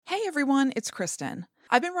Hey everyone, it's Kristen.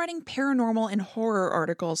 I've been writing paranormal and horror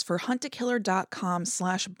articles for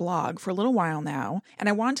huntakiller.com/blog for a little while now, and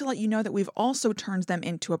I wanted to let you know that we've also turned them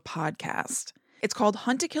into a podcast. It's called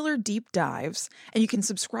Hunt a Killer Deep Dives, and you can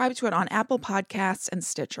subscribe to it on Apple Podcasts and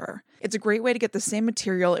Stitcher. It's a great way to get the same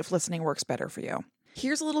material if listening works better for you.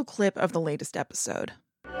 Here's a little clip of the latest episode.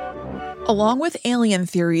 Along with alien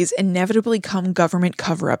theories inevitably come government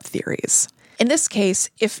cover-up theories. In this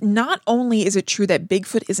case, if not only is it true that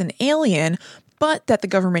Bigfoot is an alien, but that the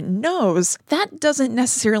government knows, that doesn't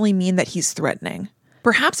necessarily mean that he's threatening.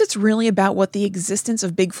 Perhaps it's really about what the existence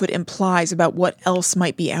of Bigfoot implies about what else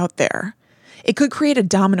might be out there. It could create a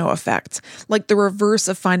domino effect, like the reverse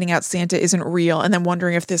of finding out Santa isn't real and then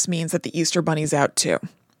wondering if this means that the Easter Bunny's out too.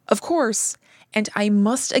 Of course, and I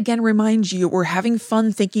must again remind you, we're having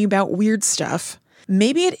fun thinking about weird stuff.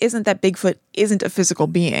 Maybe it isn't that Bigfoot isn't a physical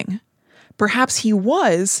being. Perhaps he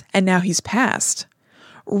was, and now he's passed.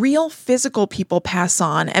 Real physical people pass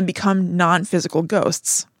on and become non-physical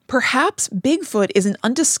ghosts. Perhaps Bigfoot is an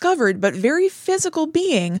undiscovered but very physical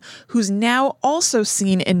being who's now also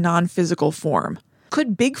seen in non-physical form.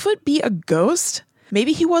 Could Bigfoot be a ghost?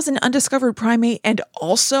 Maybe he was an undiscovered primate and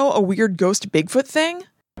also a weird ghost Bigfoot thing?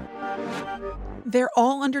 They're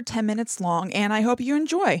all under 10 minutes long, and I hope you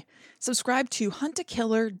enjoy. Subscribe to Hunt a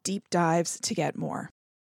Killer Deep Dives to get more.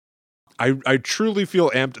 I truly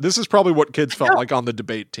feel amped. This is probably what kids felt like on the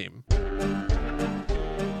debate team.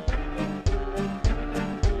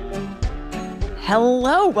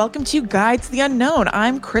 Hello, welcome to Guides the Unknown.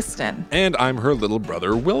 I'm Kristen. And I'm her little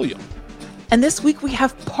brother, William. And this week we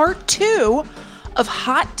have part 2 of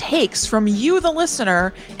hot takes from you, the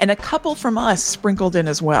listener, and a couple from us sprinkled in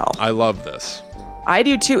as well. I love this. I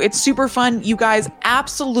do too. It's super fun. You guys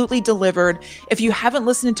absolutely delivered. If you haven't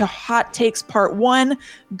listened to Hot Takes Part 1,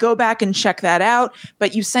 go back and check that out.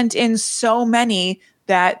 But you sent in so many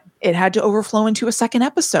that it had to overflow into a second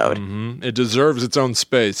episode. Mm-hmm. It deserves its own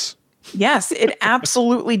space. Yes, it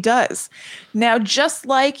absolutely does. Now, just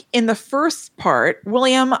like in the first part,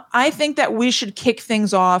 William, I think that we should kick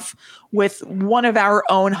things off with one of our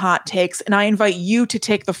own hot takes, and I invite you to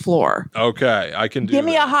take the floor. Okay, I can do Give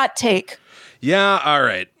me a hot take. Yeah, all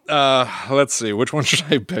right. Let's see. Which one should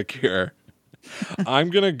I pick here?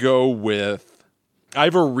 I'm going to go with... I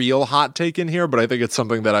have a real hot take in here, but I think it's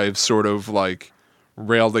something that I've sort of like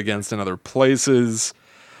railed against in other places.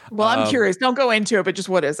 Well, I'm curious. Don't go into it, but just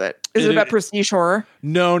what is it? Is it about prestige horror?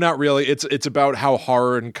 No, not really. It's about how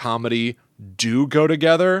horror and comedy do go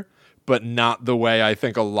together, but not the way I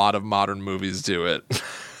think a lot of modern movies do it.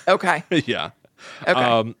 Okay. Yeah.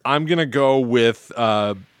 Okay. I'm going to go with...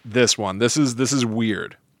 this one. This is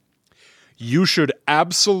weird. You should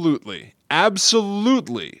absolutely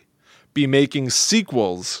be making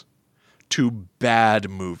sequels to bad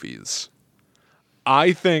movies.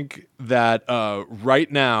 I think that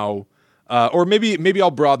right now, or maybe I'll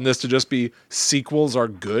broaden this to just be sequels are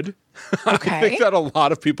good. Okay. I think that a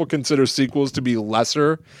lot of people consider sequels to be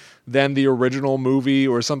lesser than the original movie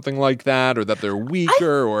or something like that, or that they're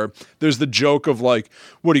weaker, or there's the joke of like,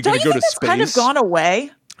 what are you going to go to space? Don't you think it's kind of gone away?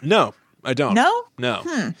 No, I don't. No?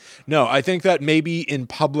 No. No, I think that maybe in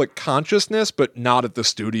public consciousness, but not at the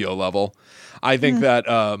studio level. I think that,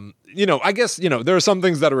 I guess, there are some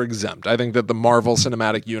things that are exempt. I think that the Marvel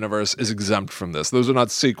Cinematic Universe is exempt from this. Those are not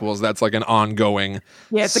sequels. That's like an ongoing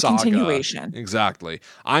it's saga. A continuation. Exactly.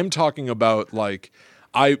 I'm talking about like,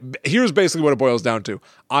 here's basically what it boils down to.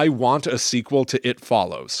 I want a sequel to It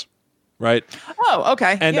Follows, right? Oh,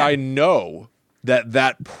 okay. And I know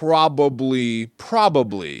that probably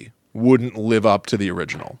wouldn't live up to the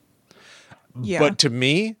original. Yeah. But to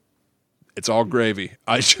me, it's all gravy.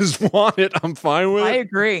 I just want it. I'm fine with it. I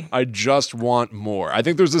agree. I just want more. I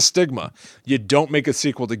think there's a stigma. You don't make a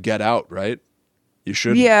sequel to Get Out, right? You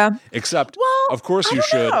should. Yeah. Except, well, of course you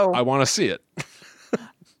should. Know. I want to see it.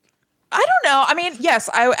 I don't know. I mean, yes,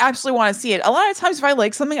 I absolutely want to see it. A lot of times if I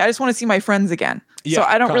like something, I just want to see my friends again. Yeah, so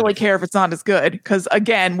I don't really care if it's not as good. Because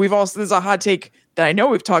again, there's a hot take that I know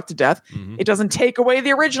we've talked to death. Mm-hmm. It doesn't take away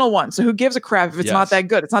the original one. So who gives a crap if it's not that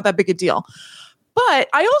good? It's not that big a deal. But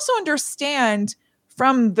I also understand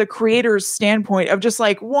from the creator's standpoint of just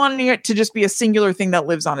like wanting it to just be a singular thing that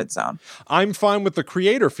lives on its own. I'm fine with the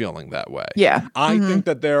creator feeling that way. Yeah. I think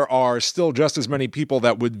that there are still just as many people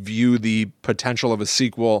that would view the potential of a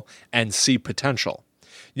sequel and see potential.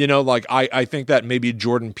 Like I think that maybe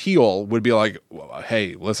Jordan Peele would be like,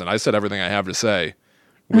 hey, listen, I said everything I have to say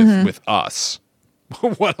with Us.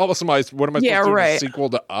 What else am I supposed to do in a sequel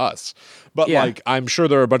to Us? But like, I'm sure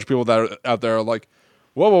there are a bunch of people that are out there like,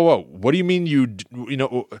 whoa. What do you mean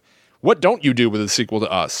What don't you do with a sequel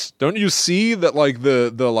to Us? Don't you see that like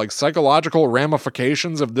the like psychological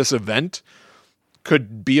ramifications of this event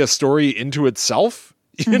could be a story into itself?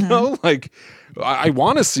 You know, like I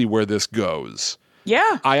want to see where this goes.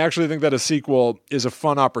 Yeah. I actually think that a sequel is a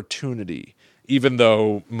fun opportunity, even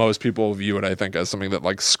though most people view it, I think, as something that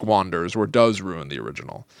like squanders or does ruin the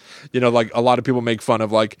original. You know, like a lot of people make fun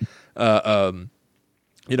of like,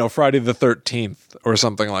 you know, Friday the 13th or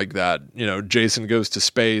something like that. You know, Jason goes to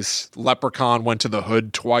space, Leprechaun went to the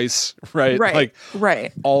hood twice, right? Right.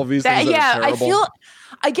 Like, all of these things that are terrible.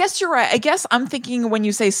 I guess you're right. I guess I'm thinking when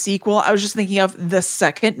you say sequel, I was just thinking of the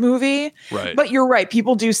second movie. Right. But you're right.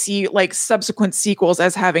 People do see like subsequent sequels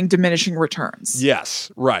as having diminishing returns.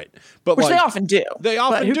 Yes, right. But which like, they often do. They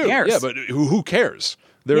often but do. Who cares? Yeah, but who cares?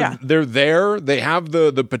 They're there. They have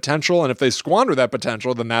the potential, and if they squander that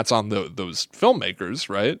potential, then that's on those filmmakers,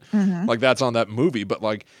 right? Like that's on that movie. But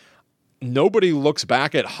like nobody looks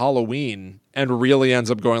back at Halloween and really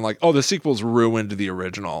ends up going like, "Oh, the sequel's ruined the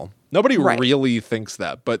original." Nobody really thinks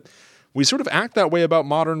that, but we sort of act that way about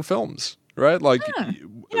modern films, right? Like,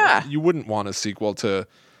 you wouldn't want a sequel to.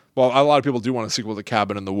 Well, a lot of people do want a sequel to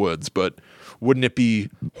Cabin in the Woods, but wouldn't it be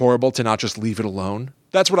horrible to not just leave it alone?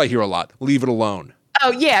 That's what I hear a lot. Leave it alone.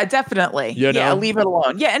 Oh, yeah, definitely. You know? Yeah, leave it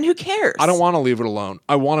alone. Yeah, and who cares? I don't want to leave it alone.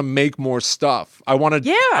 I want to make more stuff. I want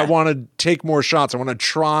to take more shots. I want to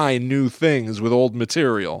try new things with old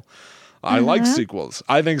material. I like sequels.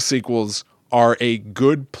 I think sequels are a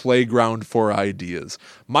good playground for ideas.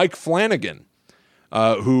 Mike Flanagan,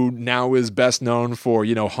 who now is best known for,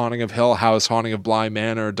 you know, Haunting of Hill House, Haunting of Bly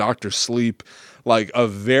Manor, Dr. Sleep, like a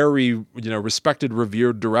very, you know, respected,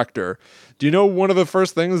 revered director. Do you know one of the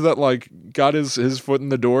first things that like got his foot in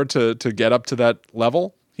the door to get up to that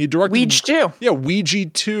level? He directed Ouija 2. Yeah, Ouija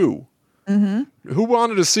 2. Who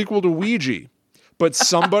wanted a sequel to Ouija? But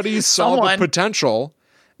somebody saw the potential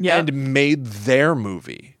and made their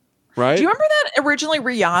movie. Right? Do you remember that originally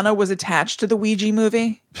Rihanna was attached to the Ouija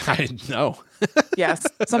movie? I know. Yes.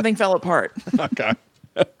 Something fell apart. Okay.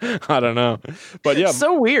 I don't know. But yeah.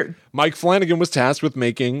 So weird. Mike Flanagan was tasked with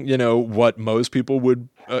making, you know, what most people would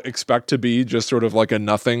expect to be just sort of like a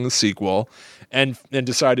nothing sequel and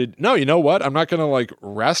decided, no, you know what? I'm not going to like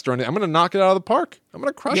rest or anything. I'm going to knock it out of the park. I'm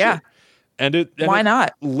going to crush it. And why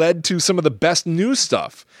not? Led to some of the best new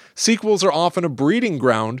stuff. Sequels are often a breeding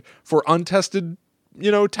ground for untested,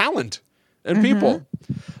 you know, talent and people.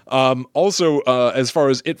 Also, as far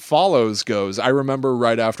as It Follows goes, I remember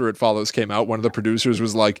right after It Follows came out, one of the producers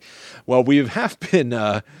was like, well, we have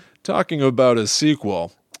been talking about a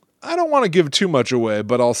sequel. I don't want to give too much away,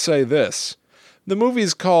 but I'll say this. The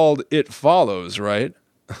movie's called It Follows, right?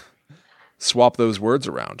 Swap those words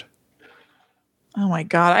around. Oh my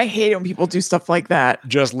God. I hate it when people do stuff like that.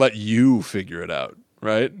 Just let you figure it out,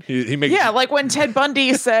 right? He makes like when Ted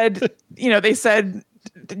Bundy said, you know, they said,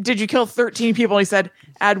 did you kill 13 people? And he said,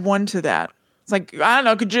 add 1 to that. It's like, I don't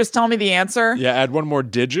know. Could you just tell me the answer? Yeah, add 1 more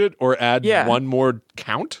digit or add 1 more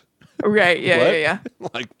count? Right. Yeah.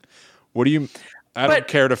 Like, what do you... I don't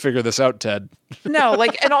care to figure this out, Ted. No,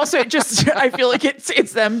 like, and also it just, I feel like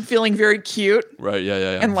it's them feeling very cute. Right,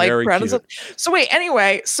 yeah. And like, very cute. So wait,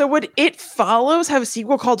 anyway, so would It Follows have a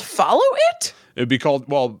sequel called Follow It? It'd be called,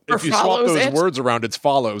 well, if you swap those words around, it's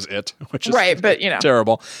Follows It, which is right, but you know,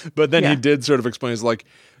 terrible. But then he did sort of explain, he's like,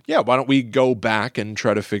 yeah, why don't we go back and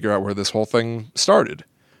try to figure out where this whole thing started?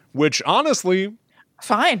 Which honestly,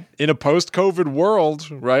 fine. In a post-COVID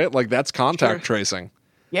world, right? Like that's contact tracing.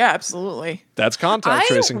 Yeah, absolutely. That's contact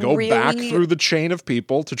tracing. Go back through the chain of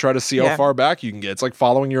people to try to see how far back you can get. It's like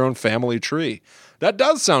following your own family tree. That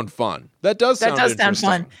does sound fun. That does sound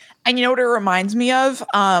fun. And you know what it reminds me of?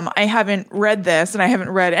 I haven't read this and I haven't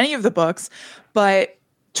read any of the books, but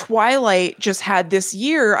Twilight just had this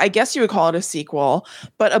year, I guess you would call it a sequel,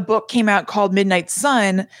 but a book came out called Midnight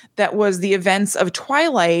Sun that was the events of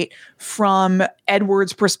Twilight from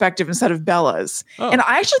Edward's perspective instead of Bella's. Oh. And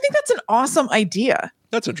I actually think that's an awesome idea.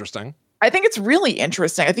 That's interesting. I think it's really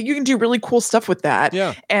interesting. I think you can do really cool stuff with that.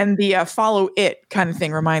 Yeah. And the Follow It kind of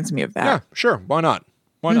thing reminds me of that. Yeah, sure. Why not?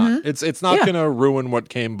 Why not? It's not going to ruin what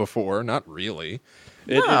came before. Not really.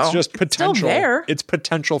 It's just potential. It's still there. It's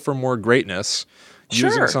potential for more greatness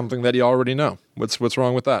using something that you already know. What's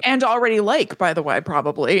wrong with that? And already like, by the way,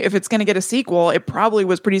 probably. If it's going to get a sequel, it probably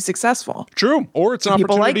was pretty successful. True. Or it's an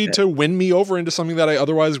opportunity to win me over into something that I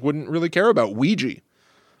otherwise wouldn't really care about. Ouija.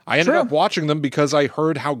 I ended up watching them because I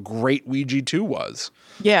heard how great Ouija 2 was.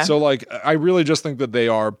 Yeah. So, like, I really just think that they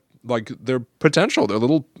are, like, they're potential. They're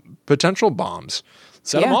little potential bombs.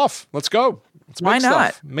 Set them off. Let's go. Let's make Why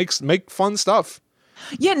not? Stuff. Make fun stuff.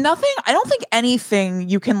 Yeah, nothing. I don't think anything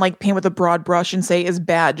you can like paint with a broad brush and say is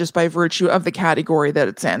bad just by virtue of the category that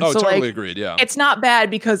it's in. Oh, so totally like, agreed. Yeah. it's not bad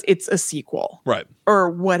because it's a sequel. Right. Or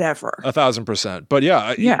whatever. 1,000%. But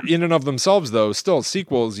yeah, in and of themselves, though, still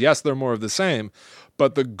sequels, yes, they're more of the same.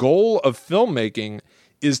 But the goal of filmmaking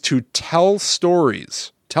is to tell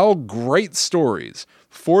stories, tell great stories,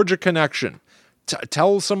 forge a connection,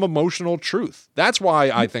 tell some emotional truth. That's why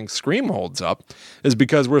I think Scream holds up, is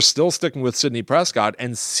because we're still sticking with Sidney Prescott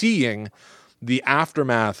and seeing the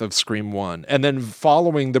aftermath of Scream 1 and then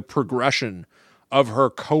following the progression of her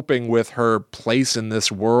coping with her place in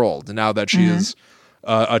this world now that she is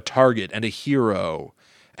a target and a hero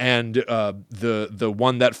and the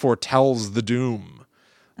one that foretells the doom.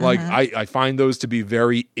 Like, I find those to be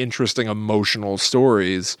very interesting emotional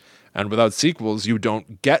stories, and without sequels, you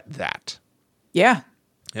don't get that. Yeah,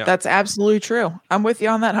 that's absolutely true. I'm with you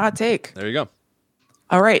on that hot take. There you go.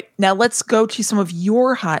 All right, now let's go to some of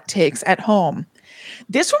your hot takes at home.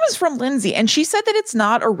 This one was from Lindsay, and she said that it's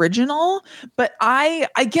not original, but I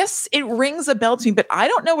guess it rings a bell to me, but I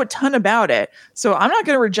don't know a ton about it, so I'm not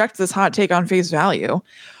going to reject this hot take on face value.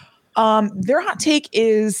 Their hot take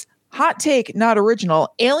is, hot take, not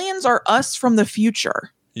original, aliens are us from the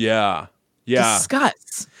future. Yeah.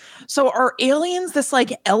 Discuss. So are aliens this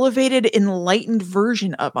like elevated, enlightened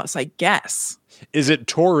version of us, I guess? Is it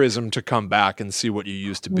tourism to come back and see what you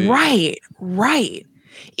used to be? Right.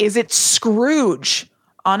 Is it Scrooge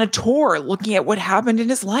on a tour looking at what happened in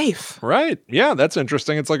his life? Right. Yeah, that's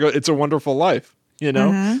interesting. It's like It's a Wonderful Life, you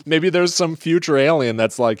know? Maybe there's some future alien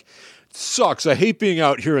that's like, sucks. I hate being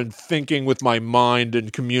out here and thinking with my mind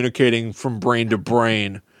and communicating from brain to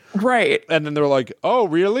brain. Right. And then they're like, oh,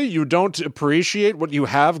 really? You don't appreciate what you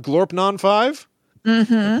have, Glorpnon 5?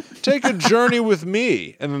 Take a journey with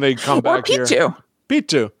me. And then they come back here.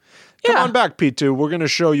 P2. Come on back, P2. We're going to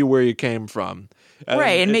show you where you came from.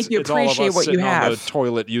 And make you appreciate what you have. On the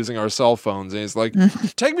toilet using our cell phones. And he's like,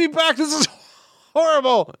 take me back. This is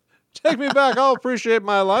horrible. Take me back. I'll appreciate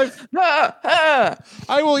my life. I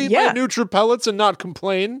will eat my Nutripellets and not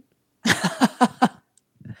complain.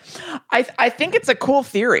 I think it's a cool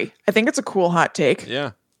theory. I think it's a cool hot take.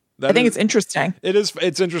 Yeah. I think it's interesting. It is.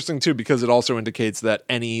 It's interesting, too, because it also indicates that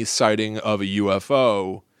any sighting of a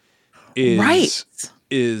UFO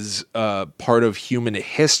is part of human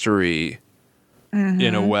history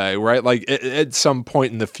in a way, right? Like at some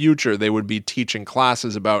point in the future, they would be teaching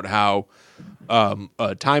classes about how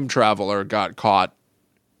a time traveler got caught,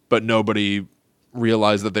 but nobody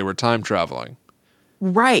realized that they were time traveling.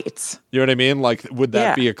 Right. You know what I mean? Like, would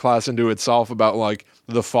that be a class into itself about like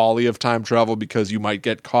the folly of time travel because you might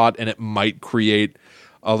get caught and it might create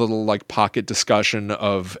a little like pocket discussion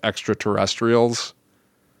of extraterrestrials?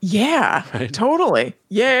 Yeah, right? Totally.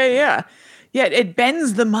 Yeah. It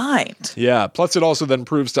bends the mind. Yeah. Plus it also then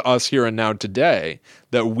proves to us here and now today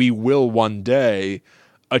that we will one day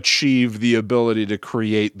achieve the ability to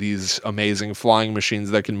create these amazing flying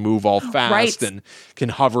machines that can move all fast and can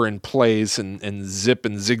hover in place and zip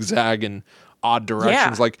and zigzag in odd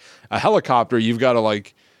directions. Like a helicopter, you got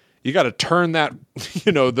to turn that,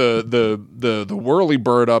 the whirly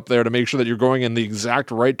bird up there to make sure that you're going in the exact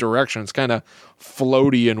right direction. It's kind of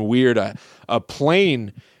floaty and weird. A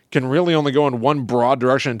plane can really only go in one broad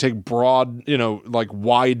direction and take broad, like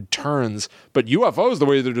wide turns. But UFOs, the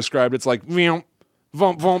way they're described, it's like,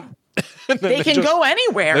 vump, vump. They can go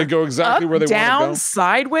anywhere. They go exactly where they want to go. Down,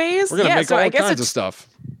 sideways. We're going to make all kinds of stuff.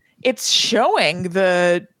 It's showing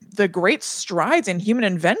the great strides in human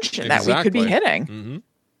invention that we could be hitting.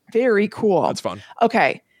 Very cool. That's fun.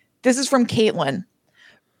 Okay. This is from Caitlin.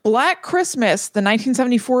 Black Christmas, the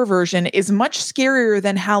 1974 version, is much scarier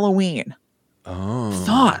than Halloween. Oh.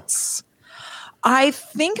 Thoughts? I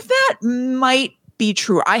think that might be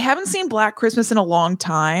true. I haven't seen Black Christmas in a long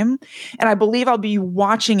time, and I believe I'll be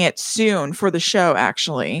watching it soon for the show,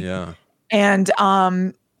 actually. Yeah. And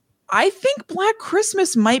I think Black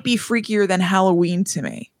Christmas might be freakier than Halloween to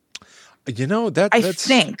me. I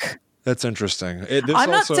think. That's interesting.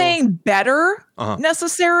 I'm not saying better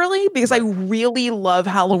necessarily, because I really love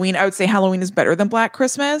Halloween. I would say Halloween is better than Black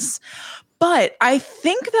Christmas. But I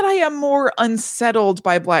think that I am more unsettled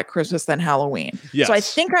by Black Christmas than Halloween. Yes. So I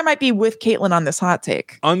think I might be with Caitlin on this hot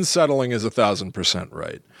take. Unsettling is 1,000%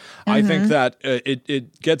 right. I think that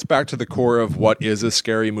it gets back to the core of what is a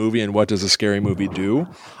scary movie and what does a scary movie do.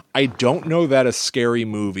 I don't know that a scary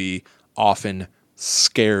movie often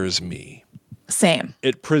scares me. Same.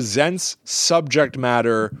 It presents subject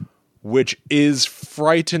matter which is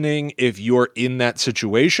frightening if you're in that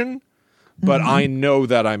situation. But I know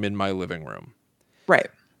that I'm in my living room. Right.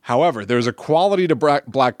 However, there's a quality to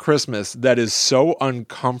Black Christmas that is so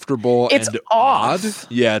uncomfortable It's and off. odd.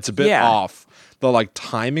 Yeah, it's a bit off. The like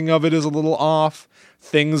timing of it is a little off.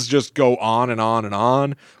 Things just go on and on and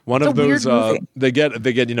on. One of those they get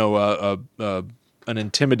an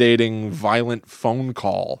intimidating, violent phone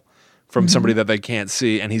call from somebody that they can't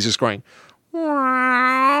see, and he's just going,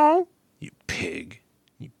 "Wow, you pig,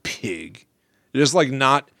 you pig." Just like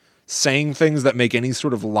not saying things that make any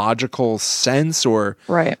sort of logical sense, or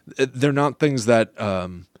they're not things that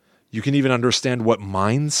you can even understand what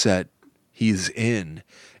mindset he's in.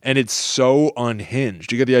 And it's so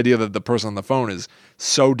unhinged. You get the idea that the person on the phone is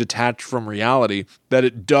so detached from reality that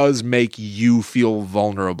it does make you feel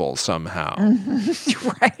vulnerable somehow.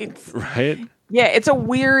 Right? Yeah, it's a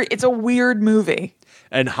weird movie.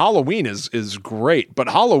 And Halloween is great, but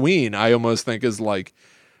Halloween I almost think is like,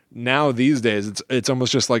 now these days it's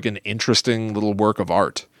almost just like an interesting little work of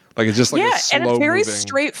art. Like it's just like a slow and it's very moving...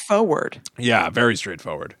 straightforward. Yeah, very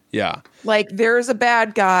straightforward. Yeah. Like there's a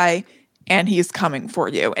bad guy and he's coming for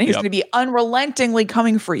you, and he's going to be unrelentingly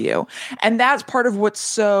coming for you. And that's part of what's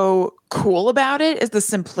so cool about it, is the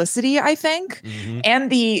simplicity, I think,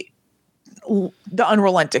 and the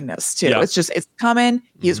unrelentingness too. It's just, it's coming.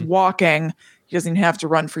 He's walking. He doesn't even have to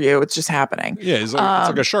run for you. It's just happening. Yeah, it's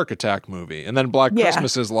like a shark attack movie. And then Black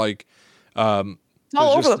Christmas is like... it's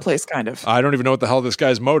all over the place, kind of. I don't even know what the hell this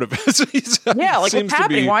guy's motive is. What's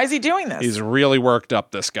happening? Why is he doing this? He's really worked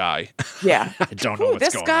up, this guy. Yeah. I don't know what's going on.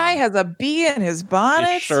 This guy has a bee in his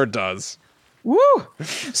bonnet. He sure does. Woo!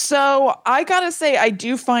 So I gotta say, I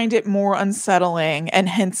do find it more unsettling and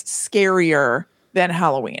hence scarier than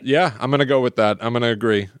Halloween. Yeah, I'm gonna go with that. I'm gonna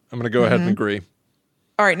agree. I'm gonna go ahead and agree.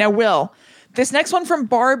 All right, now, Will, this next one from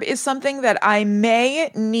Barb is something that I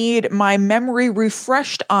may need my memory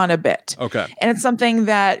refreshed on a bit. Okay. And it's something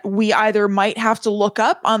that we either might have to look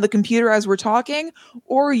up on the computer as we're talking,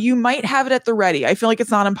 or you might have it at the ready. I feel like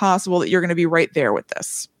it's not impossible that you're going to be right there with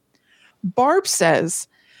this. Barb says,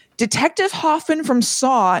 Detective Hoffman from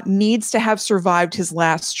Saw needs to have survived his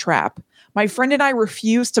last trap. My friend and I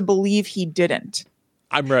refuse to believe he didn't.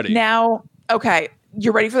 I'm ready. Now, okay,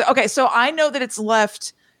 you're ready for that? Okay, so I know that it's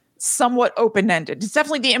left somewhat open-ended. It's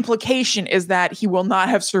definitely, the implication is that he will not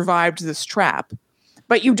have survived this trap,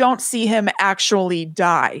 but you don't see him actually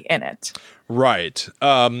die in it. Right.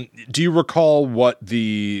 Do you recall what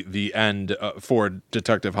the end for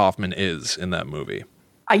Detective Hoffman is in that movie?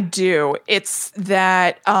 I do. It's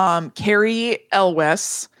that Cary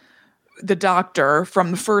Elwes, the doctor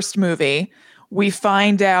from the first movie, we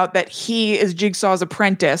find out that he is Jigsaw's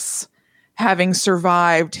apprentice, having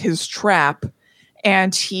survived his trap.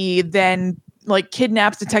 And he then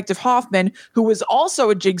kidnaps Detective Hoffman, who was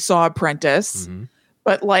also a Jigsaw apprentice,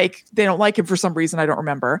 but they don't like him for some reason, I don't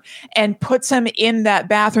remember, and puts him in that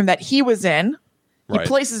bathroom that he was in. Right. He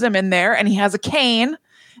places him in there, and he has a cane,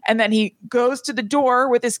 and then he goes to the door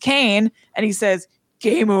with his cane, and he says,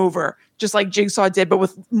 "Game over," just like Jigsaw did, but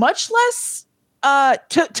with much less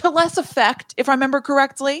to less effect, if I remember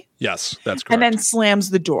correctly. Yes, that's correct. And then slams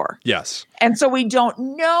the door. Yes. And so we don't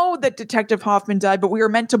know that Detective Hoffman died, but we are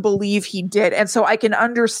meant to believe he did. And so I can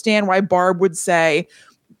understand why Barb would say,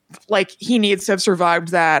 he needs to have survived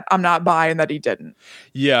that. I'm not buying that he didn't.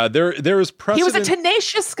 Yeah, there is precedent. He was a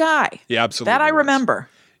tenacious guy. Yeah, absolutely. That I remember.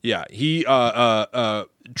 Yeah, he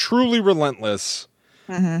truly relentless.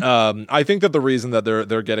 I think that the reason that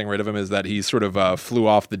they're getting rid of him is that he sort of flew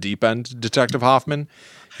off the deep end, Detective Hoffman.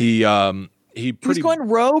 He was going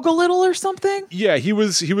rogue a little or something. Yeah, he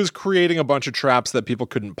was creating a bunch of traps that people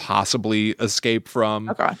couldn't possibly escape from.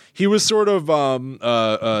 Okay. He was sort of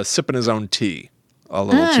sipping his own tea a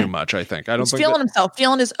little too much, I think. He's feeling himself,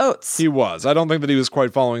 feeling his oats. He was. I don't think that he was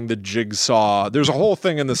quite following the Jigsaw. There's a whole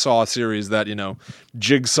thing in the Saw series that,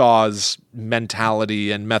 Jigsaw's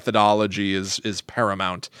mentality and methodology is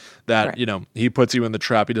paramount. That, he puts you in the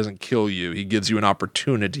trap. He doesn't kill you. He gives you an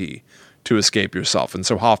opportunity to escape yourself. And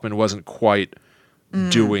so Hoffman wasn't quite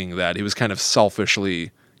doing that. He was kind of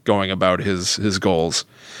selfishly going about his goals.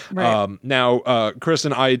 Right. Now,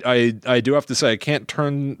 Kristen, I do have to say, I can't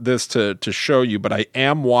turn this to show you, but I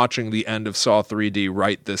am watching the end of Saw 3D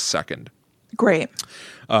right this second. Great.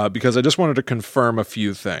 Because I just wanted to confirm a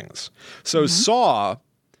few things. So Saw,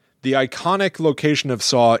 the iconic location of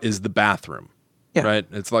Saw is the bathroom, right?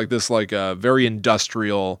 It's like this very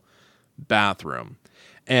industrial bathroom.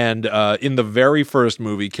 And in the very first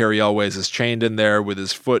movie, Cary Elwes is chained in there with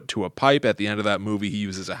his foot to a pipe. At the end of that movie, he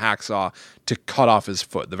uses a hacksaw to cut off his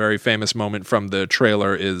foot. The very famous moment from the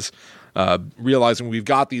trailer is realizing we've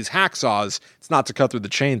got these hacksaws. It's not to cut through the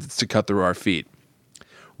chains, it's to cut through our feet.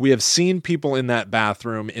 We have seen people in that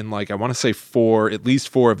bathroom in I want to say at least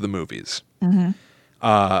four of the movies.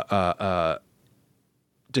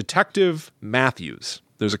 Detective Matthews.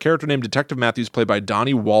 There's a character named Detective Matthews played by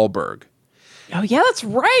Donnie Wahlberg. Oh, yeah, that's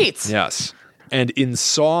right. Yes. And in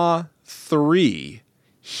Saw 3,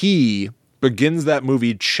 he begins that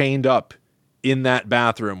movie chained up in that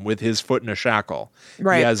bathroom with his foot in a shackle.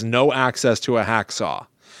 Right. He has no access to a hacksaw,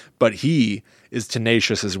 but he is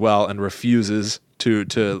tenacious as well and refuses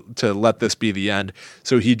to let this be the end.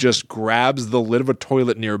 So he just grabs the lid of a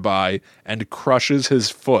toilet nearby and crushes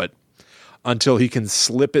his foot until he can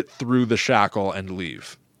slip it through the shackle and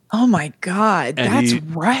leave. Oh my God, And that's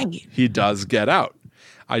right. He does get out.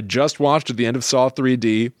 I just watched at the end of Saw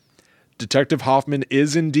 3D. Detective Hoffman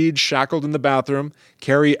is indeed shackled in the bathroom.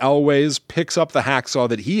 Cary Elwes picks up the hacksaw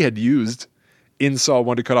that he had used in Saw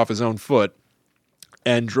 1 to cut off his own foot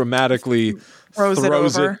and dramatically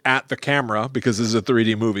throws it at the camera because this is a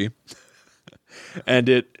 3D movie. And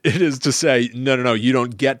it is to say, no, you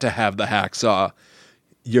don't get to have the hacksaw.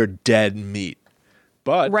 You're dead meat.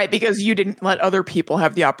 But right, because you didn't let other people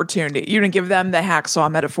have the opportunity. You didn't give them the hacksaw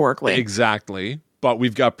metaphorically. Exactly. But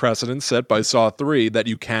we've got precedent set by Saw 3 that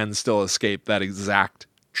you can still escape that exact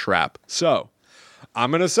trap. So I'm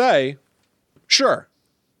going to say, sure.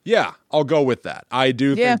 Yeah, I'll go with that. I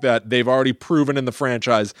do think that they've already proven in the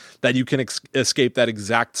franchise that you can escape that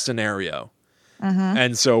exact scenario. Mm-hmm.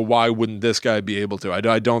 And so why wouldn't this guy be able to?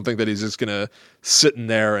 I don't think that he's just going to sit in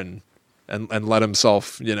there and let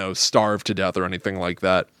himself, starve to death or anything like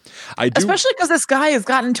that. Especially because this guy has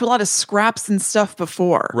gotten into a lot of scraps and stuff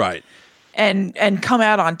before. Right. And come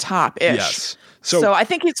out on top-ish. Yes. So I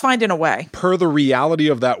think he's finding a way. Per the reality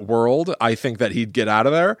of that world, I think that he'd get out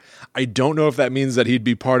of there. I don't know if that means that he'd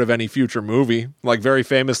be part of any future movie. Like, very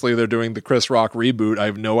famously, they're doing the Chris Rock reboot. I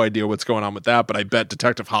have no idea what's going on with that, but I bet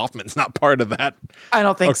Detective Hoffman's not part of that I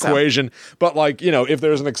don't think equation. So. But, if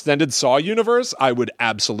there's an extended Saw universe, I would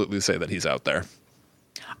absolutely say that he's out there.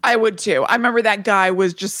 I would, too. I remember that guy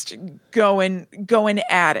was just going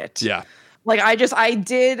at it. Yeah.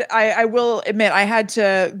 I will admit, I had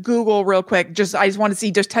to Google real quick. I just want to see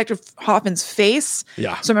Detective Hoffman's face.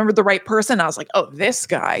 Yeah. So I remembered the right person. I was like, oh, this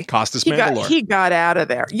guy. Costas Mandylor. He got out of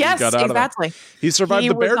there. Yes, exactly. He survived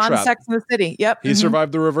the bear trap. He was on Sex and the City. Yep. He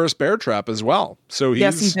survived the reverse bear trap as well. So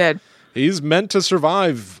yes, he did. He's meant to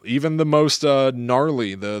survive even the most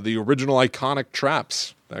gnarly, the original iconic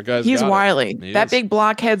traps. That guy's wily. That big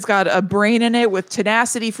blockhead's got a brain in it with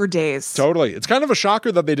tenacity for days. Totally. It's kind of a shocker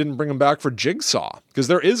that they didn't bring him back for Jigsaw, because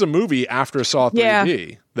there is a movie after Saw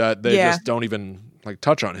 3D that they just don't even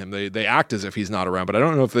touch on him. They act as if he's not around, but I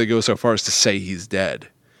don't know if they go so far as to say he's dead.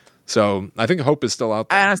 So I think hope is still out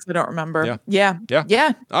there. I honestly don't remember. Yeah.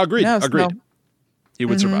 Agreed. No, Agreed. So. He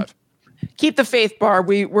would survive. Keep the faith, Barb.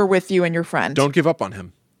 We're with you and your friend. Don't give up on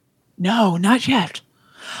him. No, not yet.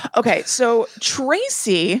 Okay, so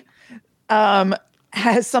Tracy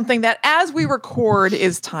has something that, as we record,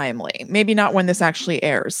 is timely. Maybe not when this actually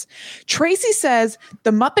airs. Tracy says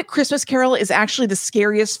The Muppet Christmas Carol is actually the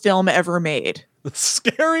scariest film ever made. The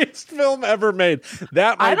scariest film ever made.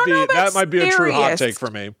 That might be a true hot take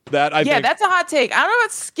for me. That's a hot take. I don't know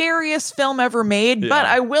about scariest film ever made, but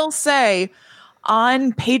I will say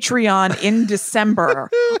on Patreon in December,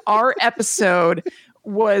 our episode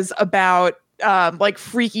was about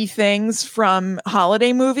freaky things from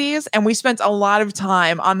holiday movies. And we spent a lot of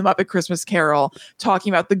time on The Muppet Christmas Carol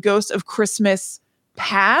talking about the Ghost of Christmas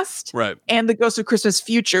Past and the Ghost of Christmas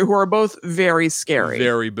Future, who are both very scary.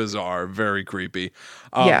 Very bizarre, very creepy.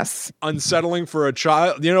 Yes. Unsettling for a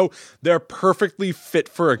child. They're perfectly fit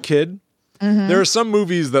for a kid. Mm-hmm. There are some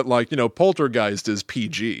movies that Poltergeist is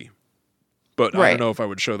PG. But I don't know if I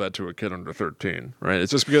would show that to a kid under 13, right?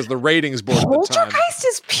 It's just because the ratings board at the time. Poltergeist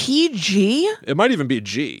is PG? It might even be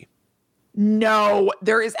G. No,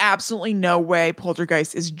 there is absolutely no way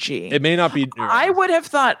Poltergeist is G. It may not be. I would have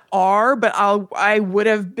thought R, but I would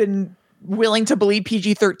have been willing to believe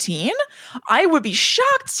PG-13. I would be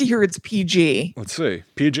shocked to hear it's PG. Let's see.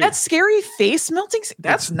 PG. That scary face melting.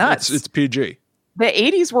 That's nuts. It's PG. The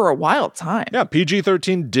 80s were a wild time. Yeah,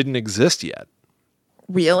 PG-13 didn't exist yet.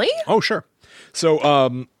 Really? Oh, sure. So,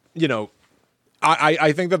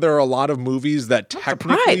 I think that there are a lot of movies that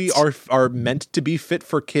technically are meant to be fit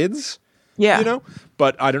for kids. Yeah.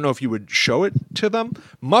 But I don't know if you would show it to them.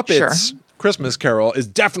 Muppets Christmas Carol is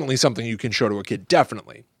definitely something you can show to a kid.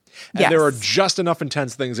 Definitely. And there are just enough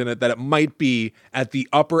intense things in it that it might be at the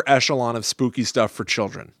upper echelon of spooky stuff for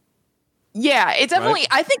children. Yeah, it definitely,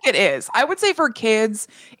 I think it is. I would say for kids,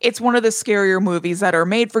 it's one of the scarier movies that are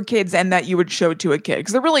made for kids and that you would show to a kid.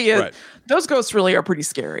 Because there really is, those ghosts really are pretty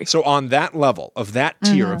scary. So on that level, of that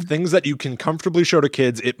tier of things that you can comfortably show to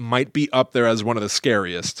kids, it might be up there as one of the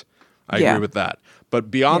scariest. I agree with that. But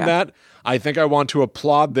beyond that, I think I want to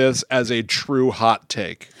applaud this as a true hot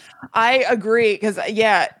take. I agree because,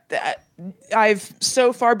 I've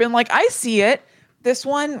so far been like, I see it. This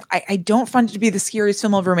one, I don't find it to be the scariest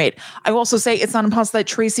film ever made. I will also say it's not impossible that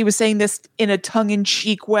Tracy was saying this in a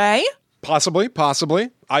tongue-in-cheek way. Possibly.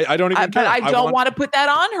 I don't even care. But I don't want to put that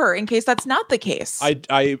on her in case that's not the case.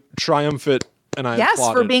 I triumph it and I yes,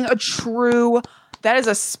 applaud for it. being a true, that is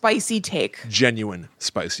a spicy take. Genuine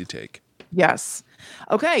spicy take. Yes.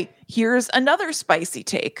 Okay, here's another spicy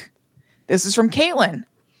take. This is from Caitlin.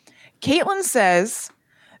 Caitlin says,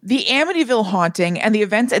 the Amityville haunting and the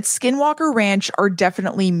events at Skinwalker Ranch are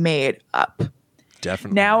definitely made up.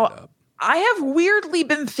 Definitely Now, made up. I have weirdly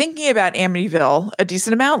been thinking about Amityville a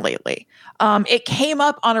decent amount lately. It came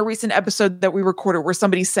up on a recent episode that we recorded where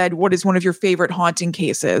somebody said, what is one of your favorite haunting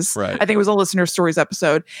cases? Right. I think it was a listener stories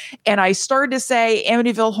episode. And I started to say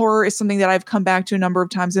Amityville horror is something that I've come back to a number of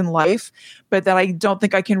times in life, but that I don't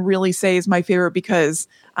think I can really say is my favorite because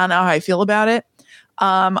I don't know how I feel about it.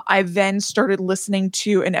 I then started listening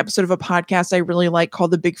to an episode of a podcast I really like called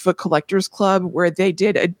the Bigfoot Collectors Club, where they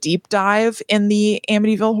did a deep dive in the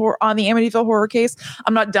Amityville horror case.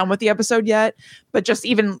 I'm not done with the episode yet, but just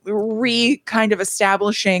even kind of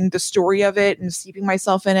establishing the story of it and steeping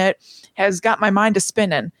myself in it has got my mind to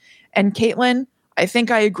spinning. And Caitlin, I think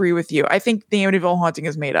I agree with you. I think the Amityville haunting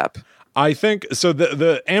is made up. I think so.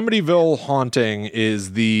 The Amityville haunting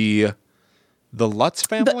is the Lutz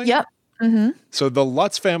family. Yep. Mm-hmm. So the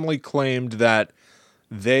Lutz family claimed that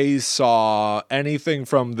they saw anything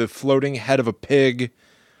from the floating head of a pig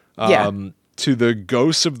to the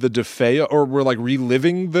ghosts of the DeFeo, or were like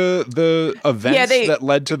reliving the events that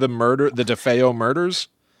led to the DeFeo murders.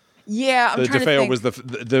 Yeah, the DeFeo was the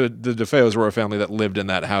DeFeos were a family that lived in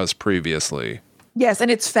that house previously. Yes,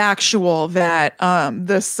 and it's factual that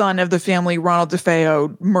the son of the family, Ronald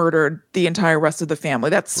DeFeo, murdered the entire rest of the family.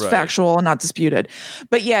 That's factual and not disputed.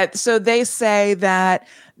 But yeah, so they say that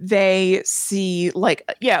they see like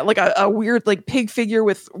a weird like pig figure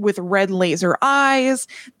with red laser eyes,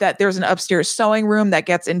 that there's an upstairs sewing room that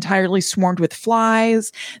gets entirely swarmed with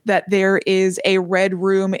flies, that there is a red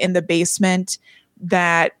room in the basement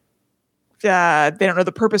that they don't know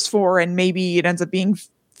the purpose for, and maybe it ends up being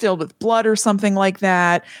filled with blood or something like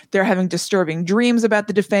that. They're having disturbing dreams about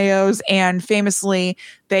the DeFeos, and famously,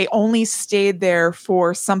 they only stayed there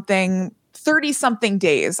for 30-something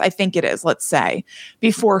days, I think it is, let's say,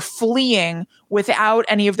 before fleeing without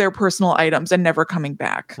any of their personal items and never coming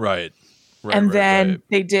back. Right. And then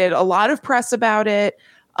they did a lot of press about it.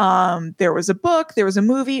 There was a book, there was a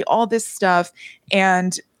movie, all this stuff.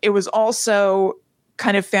 And it was also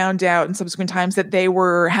kind of found out in subsequent times that they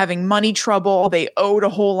were having money trouble. They owed a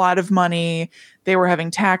whole lot of money. They were having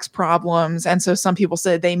tax problems. And so some people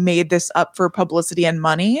said they made this up for publicity and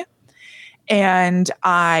money. And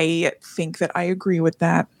I think that I agree with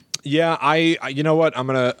that. Yeah, I you know what?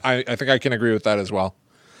 I think I can agree with that as well.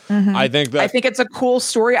 Mm-hmm. I think it's a cool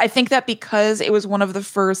story. I think that because it was one of the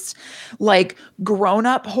first like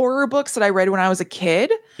grown-up horror books that I read when I was a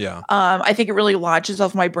kid. Yeah. I think it really lodged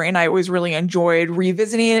itself in my brain. I always really enjoyed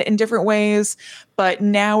revisiting it in different ways, but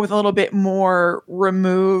now with a little bit more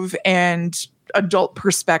remove and adult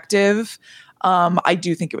perspective, I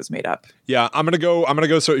do think it was made up. Yeah, I'm gonna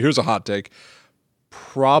go. So here's a hot take.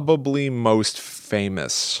 Probably most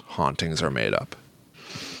famous hauntings are made up.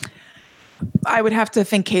 I would have to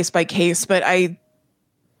think case by case, but I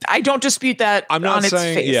don't dispute that. I'm not on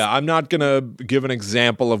saying, its face. yeah, I'm not going to give an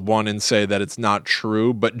example of one and say that it's not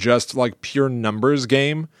true, but just like pure numbers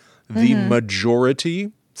game, the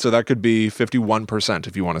majority, so that could be 51%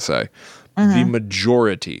 if you want to say, the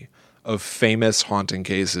majority of famous haunting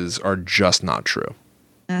cases are just not true.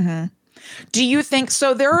 Mm-hmm. Do you think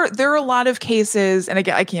so? There are a lot of cases, and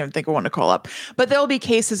again, I can't even think of one to call up, but there'll be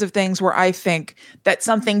cases of things where I think that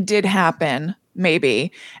something did happen,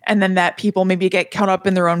 maybe, and then that people maybe get caught up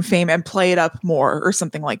in their own fame and play it up more or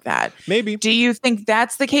something like that. Maybe. Do you think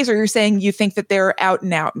that's the case, or you're saying you think that they're out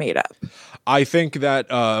and out made up? I think that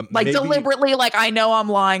like maybe, deliberately, like I know I'm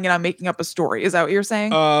lying and I'm making up a story. Is that what you're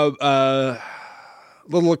saying?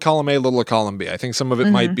 Little column A, little column B. I think some of it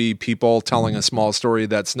might be people telling a small story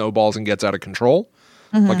that snowballs and gets out of control,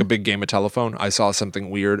 like a big game of telephone. I saw something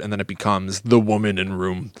weird, and then it becomes the woman in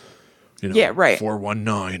room,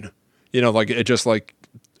 419. Like it just like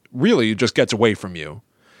really just gets away from you.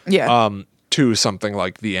 Yeah. To something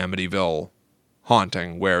like the Amityville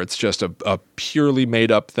haunting, where it's just a purely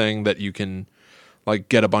made up thing that you can like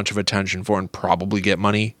get a bunch of attention for and probably get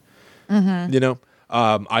money.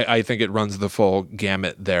 I think it runs the full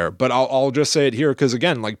gamut there, but I'll just say it here. Cause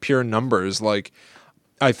again, like pure numbers, like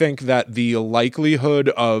I think that the likelihood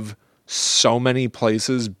of so many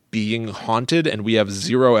places being haunted and we have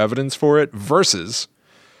zero evidence for it, versus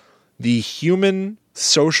the human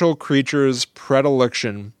social creature's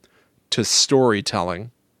predilection to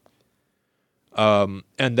storytelling, and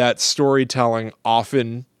that storytelling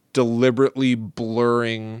often deliberately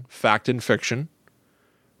blurring fact and fiction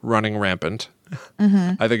running rampant.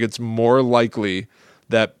 I think it's more likely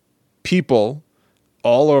that people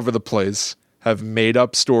all over the place have made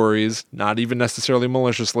up stories, not even necessarily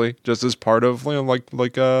maliciously, just as part of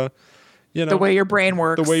the way your brain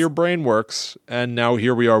works. The way your brain works. And now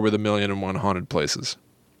here we are with 1,000,001 haunted places.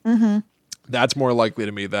 That's more likely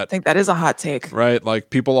to me that, I think that is a hot take. right?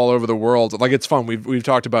 Like people all over the world. Like it's fun. We've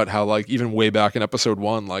talked about how like even way back in episode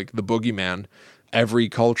 1, like the boogeyman, every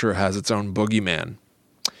culture has its own boogeyman.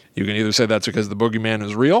 You can either say that's because the boogeyman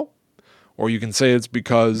is real, or you can say it's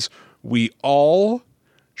because we all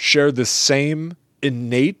share the same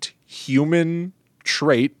innate human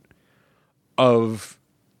trait of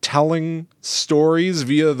telling stories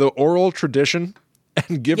via the oral tradition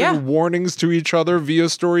and giving warnings to each other via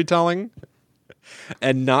storytelling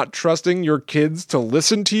and not trusting your kids to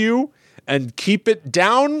listen to you and keep it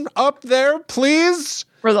down up there, please.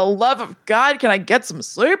 For the love of God, can I get some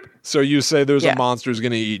sleep? So you say there's a monster's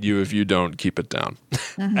going to eat you if you don't keep it down.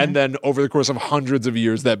 And then over the course of hundreds of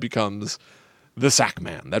years, that becomes the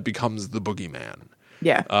Sackman. That becomes the boogeyman.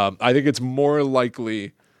 Yeah. I think it's more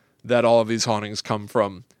likely that all of these hauntings come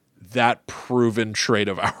from that proven trait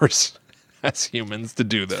of ours as humans to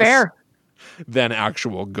do this. Fair. Than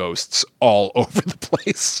actual ghosts all over the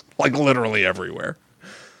place. Like literally everywhere.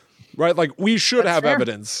 Right? Like we should have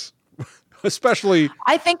evidence. Especially.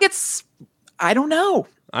 I think it's, I don't know.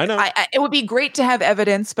 I know. It would be great to have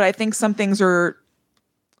evidence, but I think some things are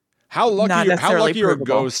how lucky are provable.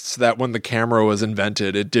 ghosts that when the camera was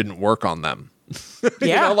invented, it didn't work on them?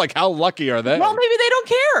 Yeah. Like how lucky are they? Well, maybe they don't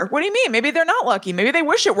care. What do you mean? Maybe they're not lucky. Maybe they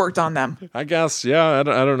wish it worked on them. I guess. Yeah. I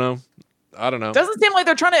don't know. Doesn't seem like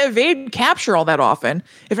they're trying to evade capture all that often.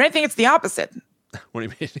 If anything, it's the opposite. What do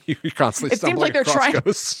you mean? You're constantly It seems stumbling like they're across trying.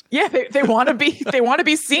 ghosts. Yeah, they want to be. They want to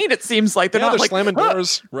be seen. It seems like they're not They're like slamming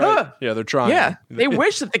doors. Right. Yeah, they're trying. Yeah, they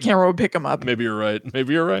wish that the camera would pick them up. Maybe you're right.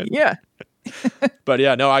 Yeah. But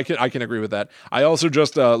yeah, no, I can agree with that. I also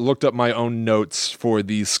just looked up my own notes for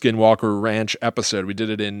the Skinwalker Ranch episode. We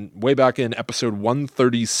did it way back in episode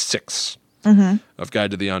 136 of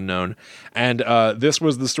Guide to the Unknown. And this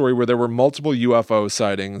was the story where there were multiple UFO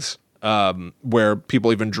sightings where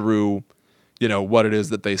people even drew, what it is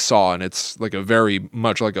that they saw. And it's like a very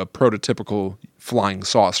much like a prototypical flying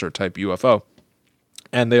saucer type UFO.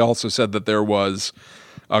 And they also said that there was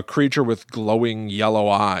a creature with glowing yellow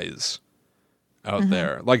eyes out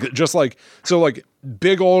there. Like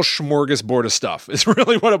big old smorgasbord of stuff is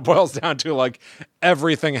really what it boils down to. Like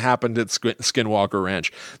everything happened at Skinwalker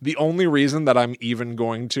Ranch. The only reason that I'm even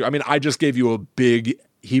going to, I just gave you a big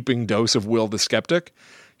heaping dose of Will the Skeptic.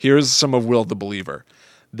 Here's some of Will the Believer.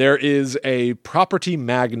 There is a property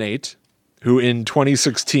magnate who in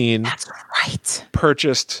 2016 That's right.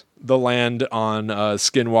 purchased the land on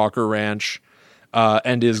Skinwalker Ranch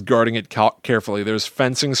and is guarding it carefully. There's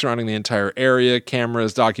fencing surrounding the entire area.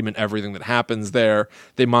 Cameras document everything that happens there.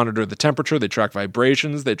 They monitor the temperature. They track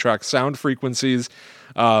vibrations. They track sound frequencies.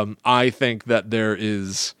 I think that there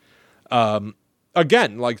is,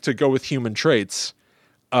 again, like to go with human traits,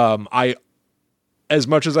 as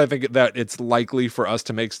much as I think that it's likely for us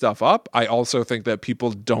to make stuff up, I also think that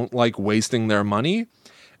people don't like wasting their money.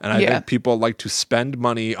 And I think people like to spend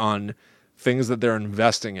money on things that they're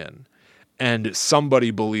investing in. And somebody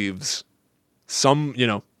believes,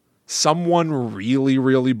 someone really,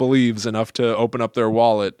 really believes enough to open up their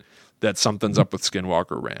wallet that something's up with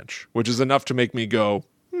Skinwalker Ranch, which is enough to make me go,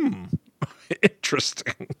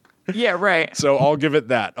 interesting. Yeah, right. So I'll give it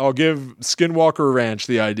that. I'll give Skinwalker Ranch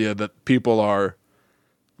the idea that people are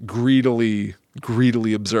greedily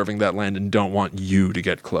observing that land and don't want you to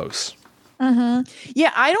get close.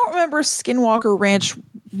 Yeah, I don't remember Skinwalker Ranch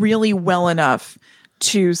really well enough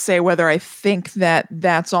to say whether I think that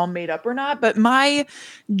that's all made up or not. But my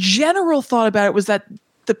general thought about it was that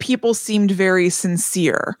the people seemed very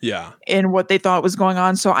sincere in what they thought was going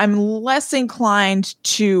on. So I'm less inclined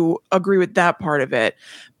to agree with that part of it.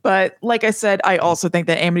 But like I said, I also think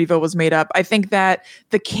that Amityville was made up. I think that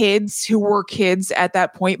the kids who were kids at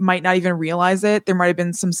that point might not even realize it. There might have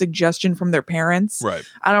been some suggestion from their parents. Right.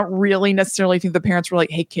 I don't really necessarily think the parents were like,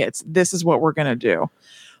 hey, kids, this is what we're going to do.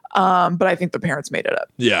 But I think the parents made it up.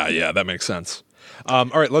 Yeah, that makes sense. All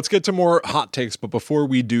right, let's get to more hot takes. But before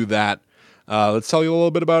we do that, let's tell you a little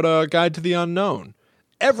bit about Guide to the Unknown.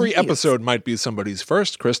 Every episode might be somebody's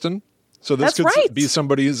first, Kristen. So this That's could right. be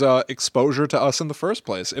somebody's exposure to us in the first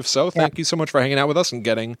place. If so, thank you so much for hanging out with us and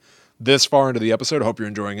getting this far into the episode. I hope you're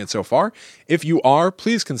enjoying it so far. If you are,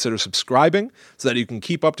 please consider subscribing so that you can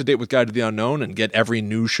keep up to date with Guide to the Unknown and get every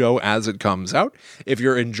new show as it comes out. If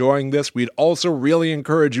you're enjoying this, we'd also really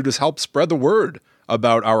encourage you to help spread the word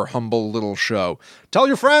about our humble little show. Tell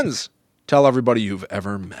your friends. Tell everybody you've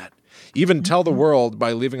ever met. Even tell the world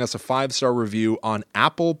by leaving us a 5-star review on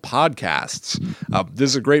Apple Podcasts. This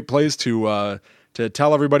is a great place to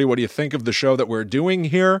tell everybody what you think of the show that we're doing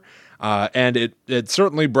here. And it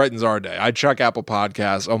certainly brightens our day. I check Apple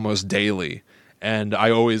Podcasts almost daily, and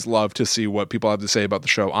I always love to see what people have to say about the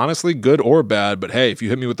show. Honestly, good or bad, but hey, if you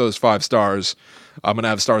hit me with those 5 stars, I'm going to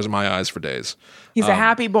have stars in my eyes for days. He's a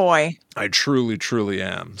happy boy. I truly, truly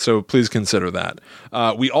am. So please consider that.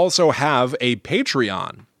 We also have a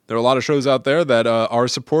Patreon. There are a lot of shows out there that are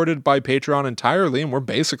supported by Patreon entirely, and we're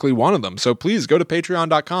basically one of them. So please go to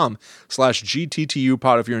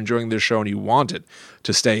patreon.com/GTTUpod if you're enjoying this show and you want it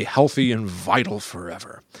to stay healthy and vital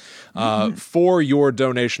forever. For your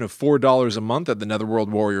donation of $4 a month at the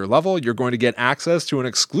Netherworld Warrior level, you're going to get access to an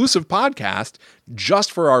exclusive podcast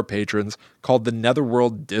just for our patrons called the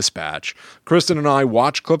Netherworld Dispatch. Kristen and I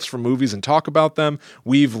watch clips from movies and talk about them.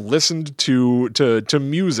 We've listened to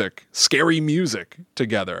music, scary music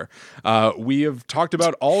together. We have talked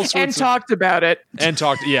about all sorts And talked about it.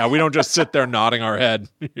 Yeah, we don't just sit there nodding our head.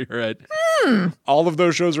 You're right. All of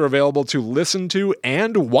those shows are available to listen to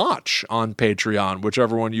and watch on Patreon,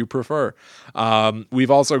 whichever one you prefer.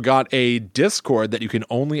 We've also got a Discord that you can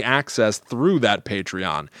only access through that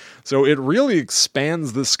Patreon. So it really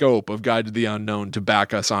expands the scope of Guide to the Unknown to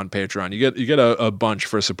back us on Patreon. You get a bunch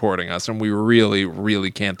for supporting us, and we really, really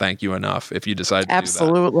can't thank you enough if you decide to do that.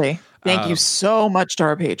 Absolutely. Thank you so much to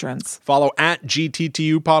our patrons. Follow at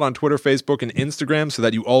GTTUpod on Twitter, Facebook, and Instagram so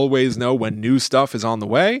that you always know when new stuff is on the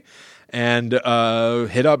way. And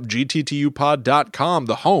hit up gttupod.com,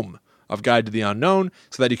 the home of Guide to the Unknown,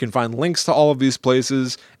 so that you can find links to all of these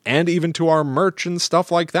places and even to our merch and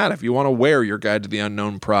stuff like that. If you want to wear your Guide to the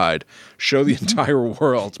Unknown pride, show the entire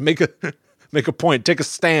world, make a point, take a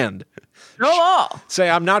stand. Go all. Say,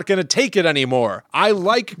 I'm not going to take it anymore. I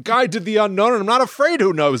like Guide to the Unknown, and I'm not afraid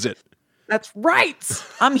who knows it. That's right.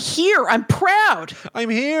 I'm here. I'm proud. I'm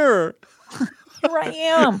here. Here I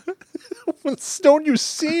am. Don't you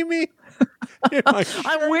see me?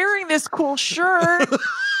 I'm wearing this cool shirt.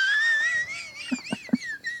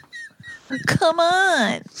 Come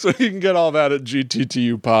on. So you can get all that at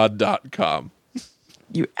gttupod.com.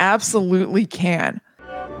 You absolutely can.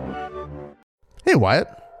 Hey, Wyatt.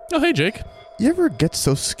 Oh, hey, Jake. You ever get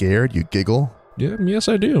so scared you giggle? Yeah, yes,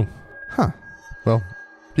 I do. Huh. Well,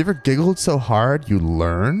 you ever giggled so hard you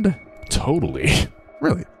learned? Totally.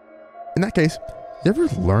 Really? In that case, you ever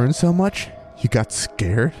learned so much you got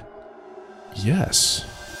scared? Yes.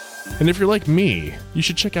 And if you're like me, you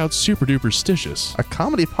should check out Super Duper Stitious. A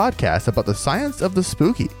comedy podcast about the science of the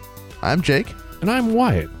spooky. I'm Jake. And I'm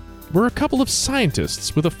Wyatt. We're a couple of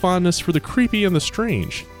scientists with a fondness for the creepy and the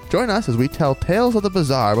strange. Join us as we tell tales of the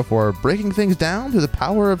bizarre before breaking things down through the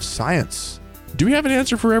power of science. Do we have an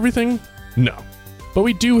answer for everything? No. But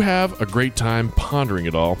we do have a great time pondering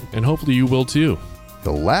it all, and hopefully you will too.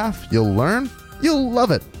 You'll laugh, you'll learn, you'll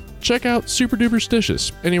love it. Check out Super Duper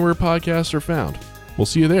Stitious anywhere podcasts are found. We'll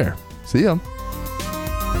see you there. See ya.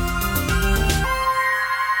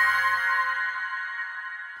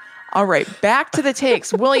 All right, back to the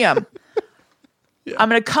takes. William, I'm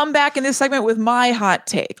going to come back in this segment with my hot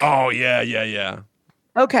take. Oh, yeah.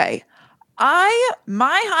 Okay.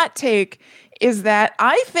 My hot take is that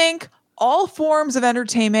I think all forms of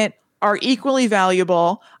entertainment are equally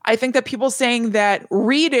valuable. I think that people saying that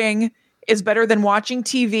reading is better than watching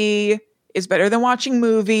TV, is better than watching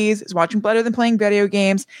movies, is watching better than playing video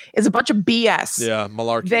games, is a bunch of BS. Yeah,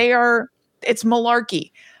 malarkey. It's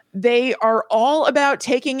malarkey. They are all about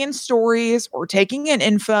taking in stories or taking in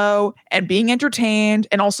info and being entertained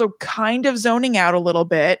and also kind of zoning out a little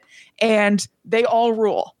bit. And they all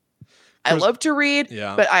rule. I love to read,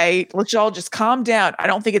 but let y'all just calm down. I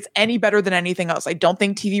don't think it's any better than anything else. I don't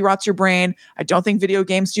think TV rots your brain. I don't think video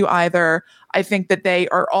games do either. I think that they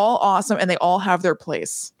are all awesome and they all have their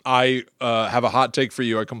place. I have a hot take for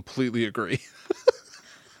you. I completely agree.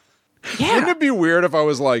 Yeah. Wouldn't it be weird if I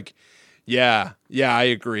was like, yeah, I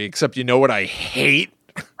agree. Except you know what I hate?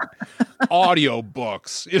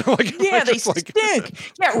 Audiobooks. You know, like yeah, they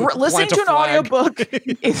stink. Yeah, listening to an audiobook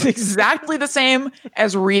is exactly the same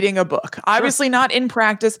as reading a book. Obviously not in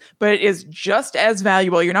practice, but it is just as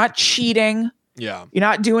valuable. You're not cheating. Yeah. You're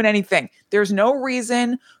not doing anything. There's no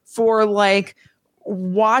reason for like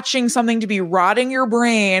watching something to be rotting your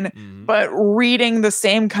brain, but reading the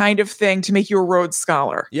same kind of thing to make you a Rhodes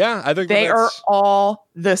Scholar. Yeah, I think They are all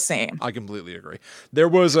the same. I completely agree. There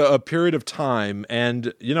was a period of time,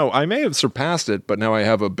 and I may have surpassed it, but now I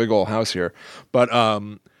have a big old house here. But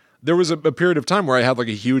there was a period of time where I had like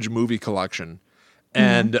a huge movie collection.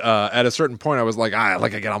 And at a certain point, I was like, I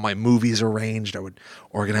get all my movies arranged. I would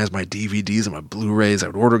organize my DVDs and my Blu-rays. I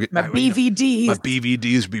would order My BVDs. My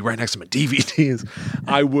BVDs would be right next to my DVDs.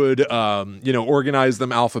 I would, organize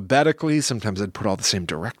them alphabetically. Sometimes I'd put all the same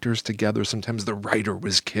directors together. Sometimes the writer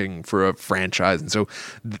was king for a franchise, and so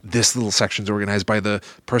this little section's organized by the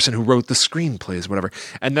person who wrote the screenplays, whatever.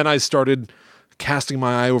 And then I started casting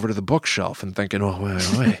my eye over to the bookshelf and thinking, oh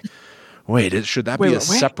wait, should that be a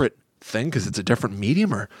separate thing because it's a different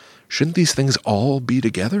medium, or shouldn't these things all be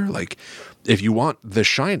together? Like, if you want The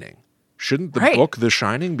Shining, shouldn't the book The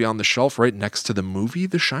Shining be on the shelf right next to the movie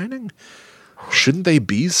The Shining? Shouldn't they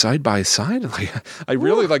be side by side? Like, I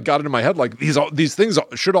really got it in my head, like these things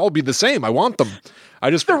should all be the same. I want them.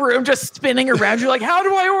 The room just spinning around. You're like, how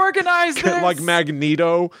do I organize this? Like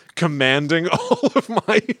Magneto commanding all of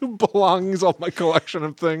my belongings, all my collection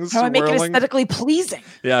of things. How I make it aesthetically pleasing.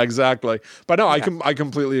 Yeah, exactly. But no, I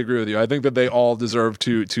completely agree with you. I think that they all deserve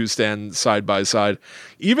to stand side by side.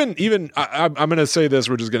 Even I'm going to say this,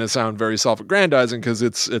 which is going to sound very self-aggrandizing because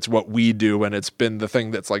it's what we do and it's been the thing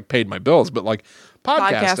that's like paid my bills. But like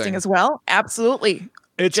podcasting as well, absolutely.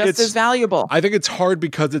 It's as valuable. I think it's hard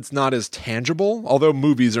because it's not as tangible, although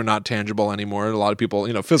movies are not tangible anymore. A lot of people,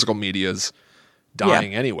 physical media is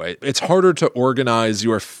dying anyway. It's harder to organize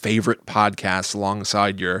your favorite podcasts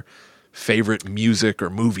alongside your favorite music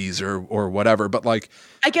or movies or whatever. But like,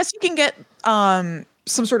 I guess you can get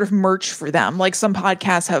some sort of merch for them. Like some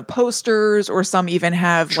podcasts have posters, or some even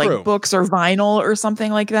have like books or vinyl or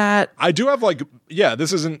something like that. I do have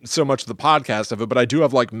this isn't so much the podcast of it, but I do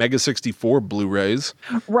have like Mega 64 Blu-rays.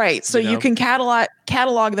 Right. So you can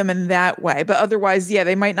catalog them in that way. But otherwise,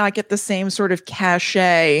 they might not get the same sort of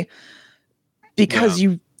cachet because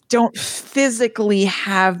you don't physically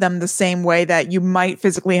have them the same way that you might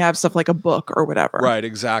physically have stuff like a book or whatever. Right,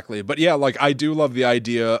 exactly. But I do love the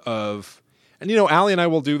idea of, and Allie and I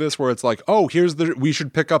will do this where it's like, oh, we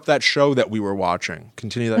should pick up that show that we were watching.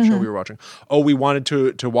 Continue that show we were watching. Oh, we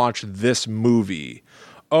wanted to watch this movie.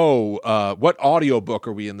 Oh, what audiobook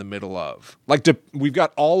are we in the middle of? Like, we've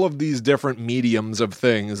got all of these different mediums of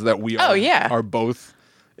things that we are both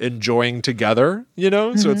enjoying together,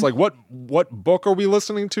 So it's like, what book are we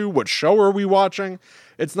listening to? What show are we watching?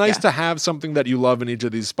 It's nice to have something that you love in each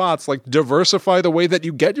of these spots, like diversify the way that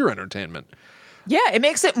you get your entertainment. Yeah, it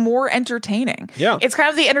makes it more entertaining. Yeah. It's kind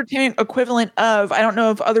of the entertainment equivalent of, I don't know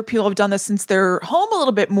if other people have done this since they're home a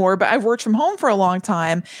little bit more, but I've worked from home for a long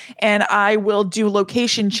time, and I will do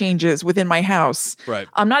location changes within my house. Right.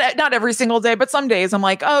 Not every single day, but some days I'm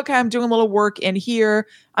like, oh, okay, I'm doing a little work in here.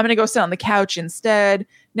 I'm going to go sit on the couch instead.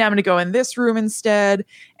 Now I'm going to go in this room instead.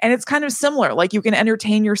 And it's kind of similar. Like, you can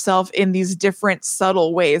entertain yourself in these different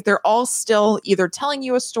subtle ways. They're all still either telling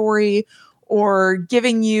you a story or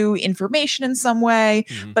giving you information in some way,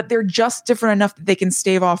 but they're just different enough that they can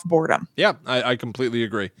stave off boredom. Yeah, I completely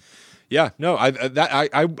agree. Yeah, no, I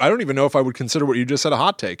don't even know if I would consider what you just said a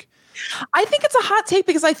hot take. I think it's a hot take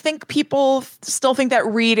because I think people still think that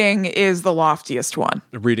reading is the loftiest one.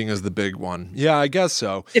 Reading is the big one. Yeah, I guess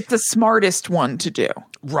so. It's the smartest one to do.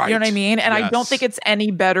 Right. You know what I mean? And yes. I don't think it's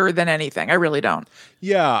any better than anything. I really don't.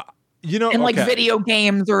 Yeah. And like video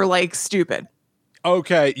games are like stupid.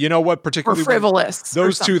 Okay, you know what? Particularly or frivolous.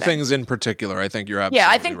 Those two things in particular, I think you're absolutely right.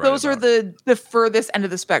 Yeah, I think those are the furthest end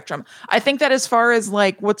of the spectrum. I think that as far as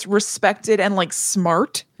like what's respected and like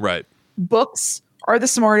smart, right? Books are the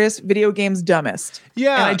smartest, video games dumbest.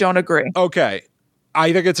 Yeah, and I don't agree. Okay,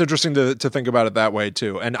 I think it's interesting to think about it that way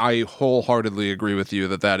too, and I wholeheartedly agree with you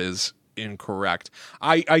that is incorrect.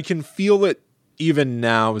 I can feel it even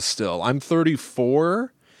now. Still, I'm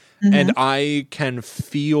 34. And I can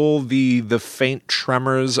feel the faint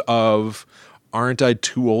tremors of, aren't I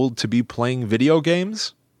too old to be playing video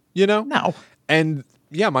games? No. And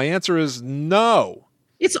yeah, my answer is no.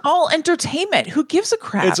 It's all entertainment. Who gives a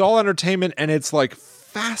crap? It's all entertainment, and it's like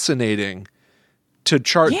fascinating to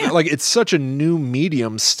chart. Yeah. Like, it's such a new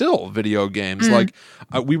medium still, video games. Like,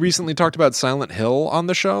 we recently talked about Silent Hill on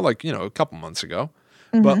the show, like, a couple months ago.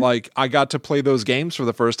 But like, I got to play those games for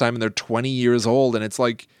the first time, and they're 20 years old, and it's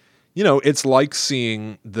like, it's like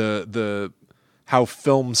seeing the how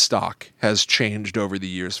film stock has changed over the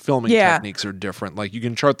years. Filming techniques are different. Like, you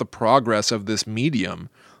can chart the progress of this medium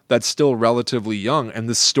that's still relatively young, and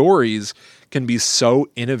the stories can be so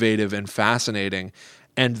innovative and fascinating,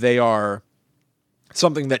 and they are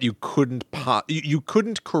something that you couldn't you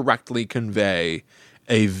couldn't correctly convey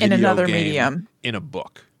a video another game medium. in a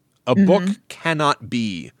book. A book cannot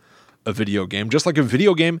be a video game, just like a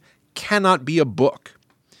video game cannot be a book.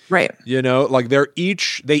 Right. You know, like they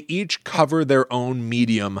each cover their own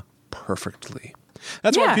medium perfectly.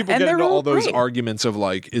 That's why people get into all those arguments of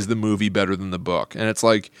like, is the movie better than the book? And it's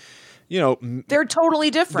like, you know, they're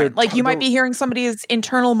totally different. Like you might be hearing somebody's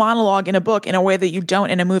internal monologue in a book in a way that you don't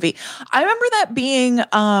in a movie. I remember that being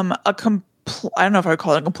I don't know if I would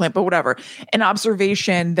call it a complaint, but whatever, an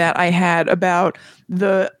observation that I had about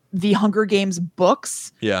the Hunger Games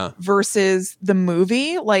books versus the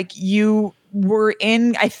movie. Like you were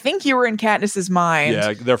I think you were in Katniss's mind.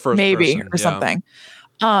 Yeah, their first maybe person, or something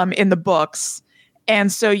in the books.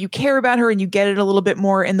 And so you care about her and you get it a little bit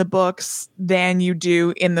more in the books than you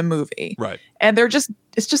do in the movie. Right. And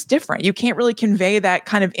it's just different. You can't really convey that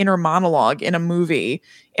kind of inner monologue in a movie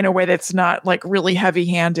in a way that's not like really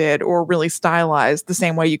heavy-handed or really stylized the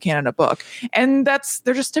same way you can in a book. And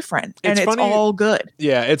they're just different. And it's all good.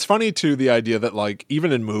 Yeah, it's funny too, the idea that like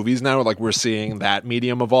even in movies now, like we're seeing that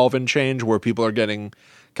medium evolve and change where people are getting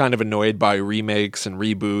kind of annoyed by remakes and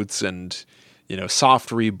reboots and, you know,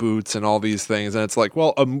 soft reboots and all these things. And it's like,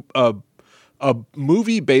 well, a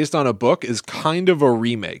movie based on a book is kind of a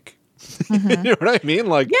remake. You know what I mean?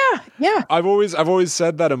 Like, yeah. I've always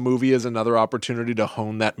said that a movie is another opportunity to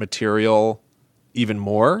hone that material even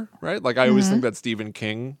more, right? Like I always think that Stephen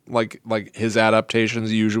King, like his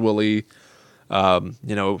adaptations usually,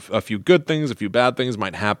 you know, a few good things, a few bad things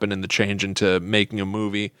might happen in the change into making a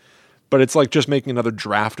movie, but it's like just making another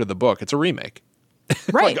draft of the book. It's a remake.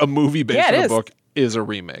 Right. Like a movie based on a book is a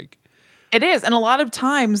remake. It is. And a lot of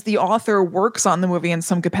times the author works on the movie in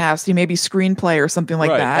some capacity, maybe screenplay or something like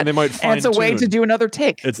that. And they might and it's a way to do another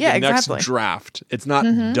take. It's the next draft. It's not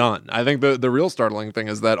done. I think the real startling thing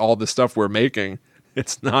is that all the stuff we're making,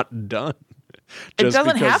 it's not done. It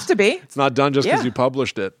doesn't have to be. It's not done just because you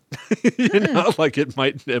published it. You know, like it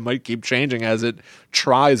might keep changing as it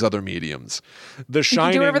tries other mediums. The Shining,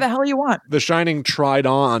 you can do whatever the hell you want. The Shining tried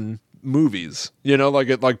on movies, you know, like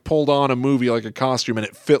it like pulled on a movie like a costume and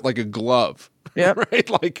it fit like a glove. Yeah. Right.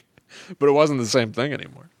 Like, but it wasn't the same thing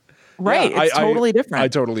anymore. Right. It's totally different. I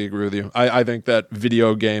totally agree with you. I think that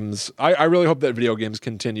video games, I really hope that video games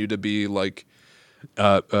continue to be like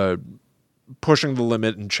pushing the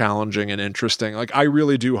limit and challenging and interesting. Like I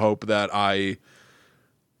really do hope that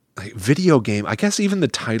video game, I guess even the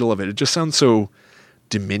title of it just sounds so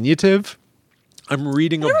diminutive. I'm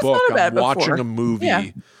reading a book, I'm watching a movie. Yeah.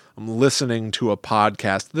 I'm listening to a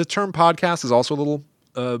podcast. The term podcast is also a little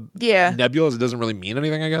nebulous. It doesn't really mean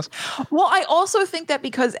anything, I guess. Well, I also think that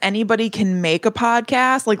because anybody can make a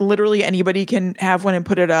podcast, like literally anybody can have one and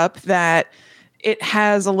put it up, that it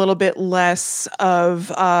has a little bit less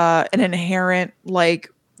of an inherent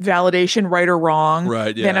like validation, right or wrong,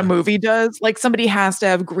 than a movie does. Like somebody has to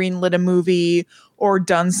have greenlit a movie or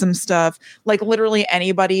done some stuff. Like literally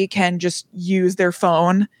anybody can just use their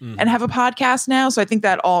phone and have a podcast now. So I think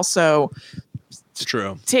that also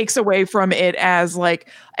takes away from it as like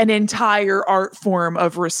an entire art form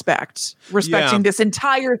of respecting this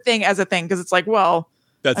entire thing as a thing. Cause it's like, well,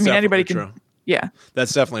 anybody can. True. Yeah,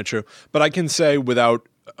 that's definitely true. But I can say without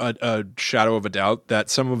a shadow of a doubt that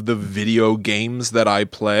some of the video games that I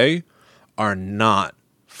play are not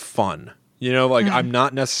fun. You know, like I'm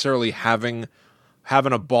not necessarily having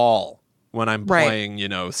a ball when I'm playing, you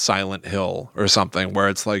know, Silent Hill or something where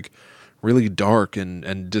it's like really dark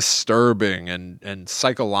and disturbing and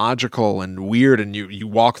psychological and weird. And you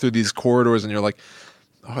walk through these corridors and you're like,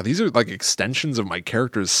 oh, these are like extensions of my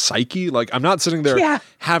character's psyche. Like I'm not sitting there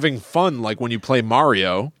having fun like when you play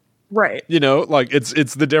Mario. Right. You know, like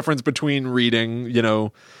it's the difference between reading, you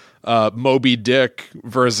know, Moby Dick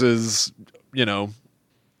versus, you know,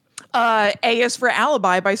 A is for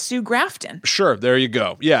Alibi by Sue Grafton. Sure, there you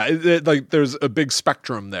go. Yeah, like there's a big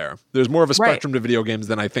spectrum there. There's more of a spectrum to video games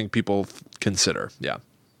than I think people consider. Yeah.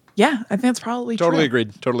 Yeah, I think that's probably totally true.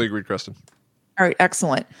 Totally agreed, Kristen. All right,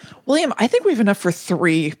 excellent. William, I think we have enough for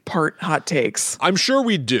 3-part hot takes. I'm sure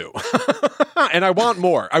we do. And I want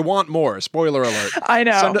more. Spoiler alert. I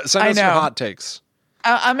know. Send us your hot takes.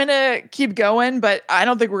 I'm going to keep going, but I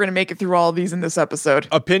don't think we're going to make it through all of these in this episode.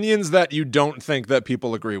 Opinions that you don't think that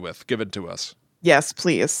people agree with. Give it to us. Yes,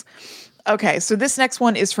 please. Okay, so this next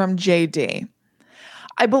one is from JD.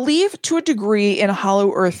 I believe to a degree in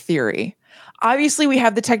hollow earth theory. Obviously, we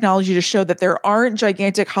have the technology to show that there aren't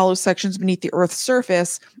gigantic hollow sections beneath the Earth's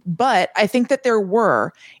surface, but I think that there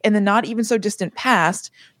were, in the not even so distant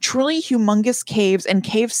past, truly humongous caves and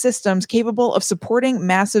cave systems capable of supporting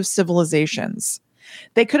massive civilizations.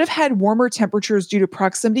 They could have had warmer temperatures due to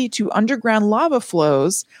proximity to underground lava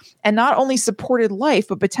flows and not only supported life,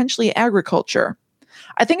 but potentially agriculture.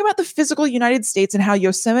 I think about the physical United States and how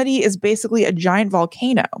Yosemite is basically a giant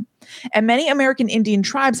volcano. And many American Indian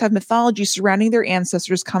tribes have mythology surrounding their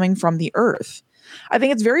ancestors coming from the earth. I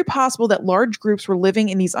think it's very possible that large groups were living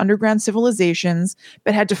in these underground civilizations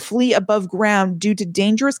but had to flee above ground due to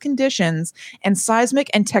dangerous conditions, and seismic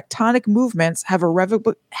and tectonic movements have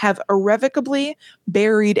irrevocably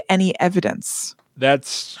buried any evidence.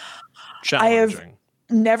 That's challenging. I have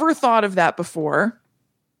never thought of that before.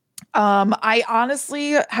 I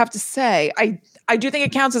honestly have to say, I do think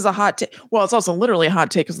it counts as a hot take. Well, it's also literally a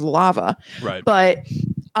hot take because of the lava. Right. But,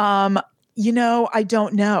 I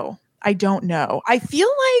don't know. I feel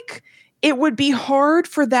like it would be hard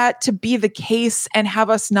for that to be the case and have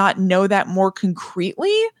us not know that more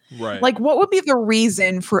concretely. Right. Like, what would be the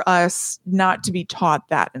reason for us not to be taught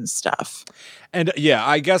that and stuff? And yeah,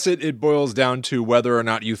 I guess it boils down to whether or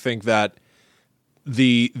not you think that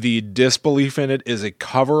the disbelief in it is a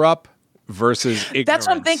cover-up versus ignorance. That's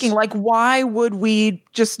what I'm thinking. Like, why would we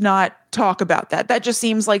just not talk about that? That just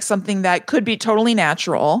seems like something that could be totally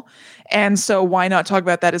natural. And so why not talk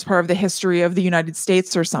about that as part of the history of the United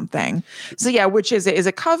States or something? So yeah, which is it? Is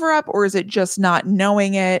it cover-up or is it just not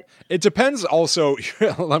knowing it? It depends also.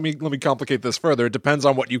 let me complicate this further. It depends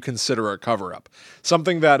on what you consider a cover-up.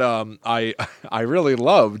 Something that I really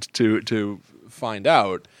loved to find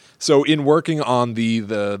out. So in working on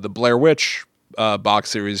the Blair Witch box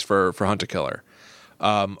series for Hunt a Killer,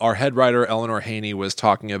 our head writer Eleanor Haney was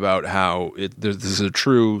talking about how this is a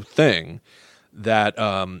true thing that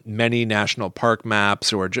many national park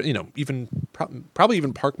maps, or even probably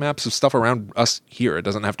even park maps of stuff around us here. It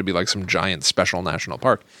doesn't have to be like some giant special national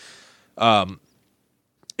park.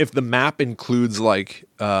 If the map includes like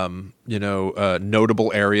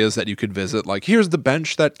notable areas that you could visit, like here's the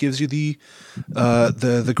bench that gives you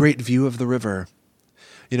the great view of the river.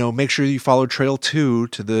 Make sure you follow Trail 2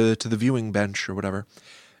 to the viewing bench or whatever.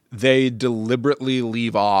 They deliberately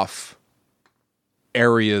leave off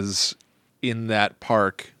areas in that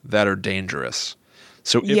park that are dangerous.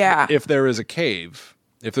 So if there is a cave,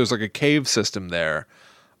 if there's like a cave system there,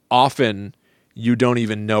 often you don't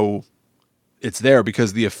even know it's there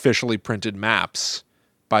because the officially printed maps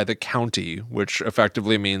by the county, which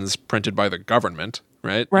effectively means printed by the government,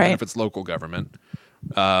 right? Right. Even if it's local government,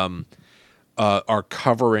 are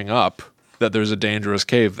covering up that there's a dangerous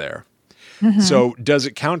cave there. Mm-hmm. So does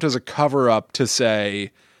it count as a cover up to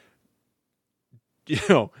say,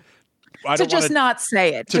 I to just not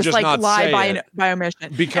say it, just like lie by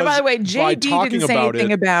omission. Because, and by the way, JD didn't say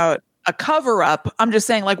anything about a cover up. I'm just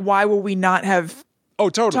saying, like, why will we not have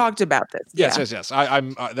talked about this? Yes.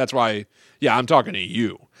 I'm that's why. Yeah, I'm talking to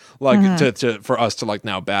you, like to for us to like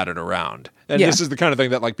now bat it around. And this is the kind of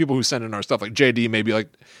thing that like people who send in our stuff, like JD, maybe like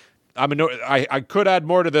I could add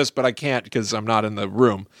more to this, but I can't because I'm not in the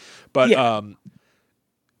room. But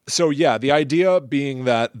So yeah, the idea being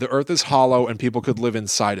that the earth is hollow and people could live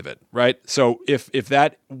inside of it, right? So if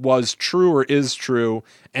that was true or is true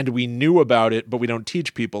and we knew about it, but we don't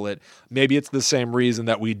teach people it, maybe it's the same reason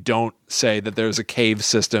that we don't say that there's a cave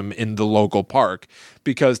system in the local park,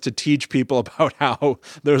 because to teach people about how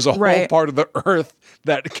there's a whole part of the earth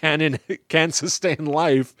that can sustain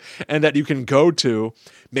life and that you can go to,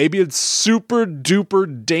 maybe it's super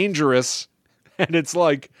duper dangerous, and it's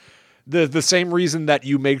like the same reason that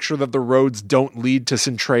you make sure that the roads don't lead to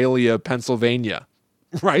Centralia, Pennsylvania,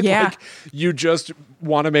 right? Yeah. Like you just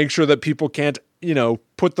want to make sure that people can't,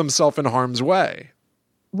 put themselves in harm's way.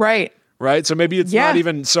 Right. Right. So maybe it's not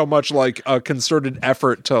even so much like a concerted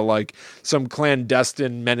effort to like some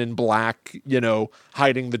clandestine Men in Black,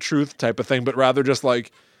 hiding the truth type of thing, but rather just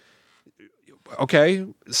like, okay,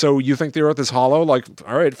 so you think the earth is hollow? Like,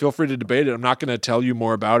 all right, feel free to debate it. I'm not going to tell you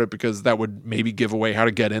more about it because that would maybe give away how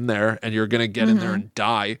to get in there, and you're going to get in there and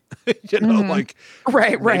die. Like,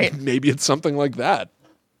 right. Maybe it's something like that.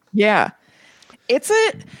 Yeah. It's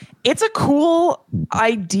a cool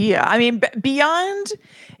idea. I mean, beyond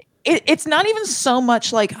it's not even so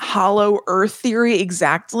much like hollow earth theory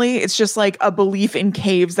exactly. It's just like a belief in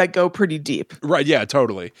caves that go pretty deep. Right. Yeah,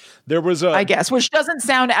 totally. There was I guess, which doesn't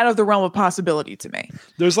sound out of the realm of possibility to me.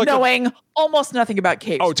 There's like knowing almost nothing about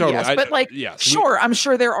caves. Oh, totally. Yes, but sure, I'm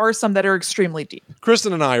sure there are some that are extremely deep.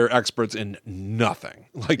 Kristen and I are experts in nothing.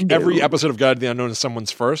 Like every episode of Guide to the Unknown is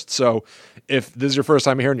someone's first. So if this is your first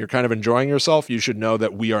time here and you're kind of enjoying yourself, you should know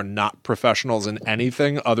that we are not professionals in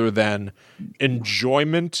anything other than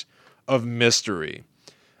enjoyment of mystery.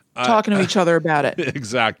 Talking to each other about it.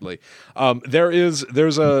 Exactly.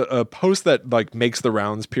 There's a post that like makes the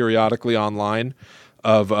rounds periodically online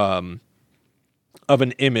of of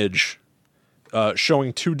an image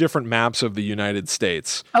showing two different maps of the United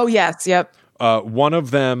States. Oh, yes. Yep. One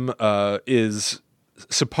of them is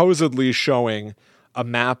supposedly showing a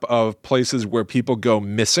map of places where people go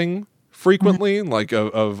missing frequently, like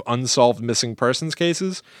of unsolved missing persons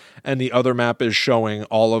cases. And the other map is showing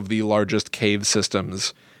all of the largest cave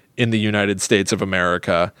systems in the United States of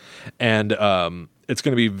America. And it's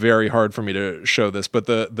going to be very hard for me to show this, but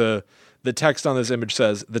the text on this image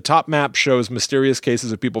says, the top map shows mysterious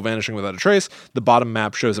cases of people vanishing without a trace. The bottom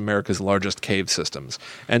map shows America's largest cave systems.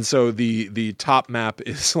 And so the top map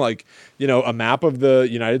is like, a map of the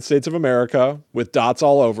United States of America with dots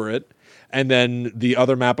all over it. And then the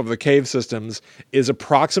other map of the cave systems is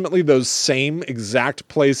approximately those same exact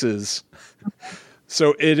places.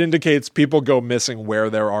 So it indicates people go missing where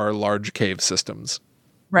there are large cave systems.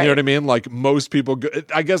 Right. You know what I mean? Like most people go,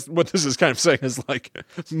 I guess what this is kind of saying is like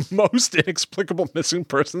most inexplicable missing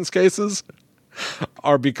persons cases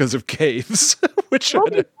are because of caves, which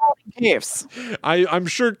Caves. I'm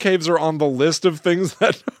sure caves are on the list of things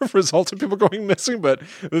that result in people going missing, but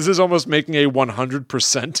this is almost making a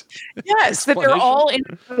 100%. Yes, that they're all in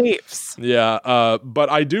caves. Yeah. But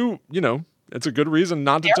I do, it's a good reason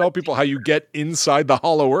not to tell people how you get inside the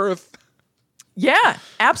hollow earth. Yeah,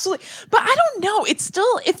 absolutely. But I don't know. It's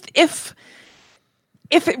still if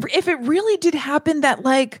it really did happen that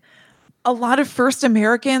like a lot of first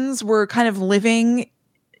Americans were kind of living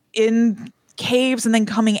in caves and then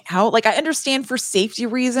coming out. Like I understand for safety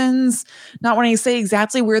reasons, not wanting to say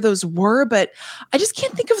exactly where those were, but I just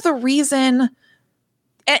can't think of the reason.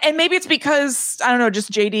 And maybe it's because, I don't know,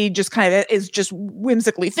 just JD just kind of is just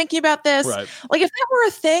whimsically thinking about this. Right. Like if that were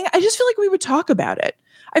a thing, I just feel like we would talk about it.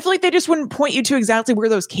 I feel like they just wouldn't point you to exactly where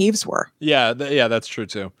those caves were. Yeah, that's true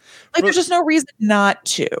too. Like there's just no reason not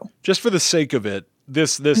to. Just for the sake of it,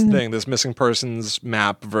 this thing, this missing persons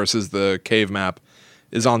map versus the cave map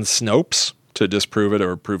is on Snopes to disprove it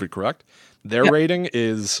or prove it correct. Their rating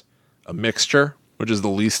is a mixture, which is the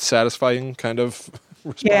least satisfying kind of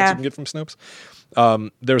response you can get from Snopes.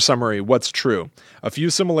 Their summary, what's true? A few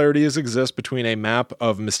similarities exist between a map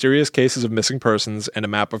of mysterious cases of missing persons and a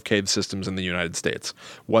map of cave systems in the United States.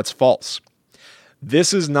 What's false?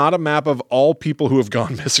 This is not a map of all people who have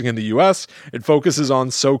gone missing in the U.S. It focuses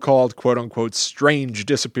on so-called, quote-unquote, strange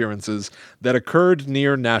disappearances that occurred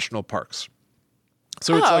near national parks.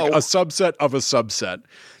 So it's like a subset of a subset.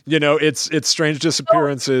 It's strange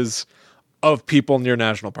disappearances of people near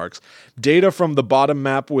national parks. Data from the bottom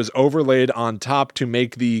map was overlaid on top to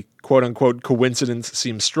make the quote-unquote coincidence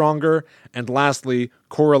seem stronger. And lastly,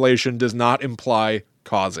 correlation does not imply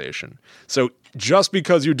causation. So just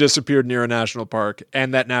because you disappeared near a national park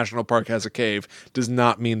and that national park has a cave does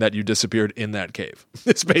not mean that you disappeared in that cave.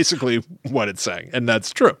 It's basically what it's saying. And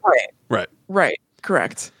that's true. Right.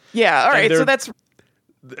 Correct. Yeah. All right. So that's...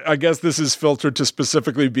 I guess this is filtered to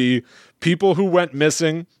specifically be people who went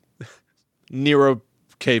missing near a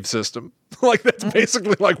cave system. Like that's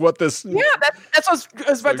basically like what this. Yeah, that's what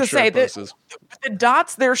I was about to say. The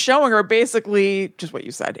dots they're showing are basically just what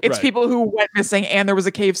you said. It's people who went missing and there was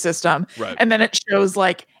a cave system. Right. And then it shows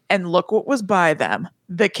like, and look what was by them,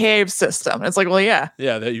 the cave system. And it's like, well, yeah.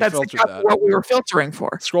 Yeah, that's filtered that. What we were filtering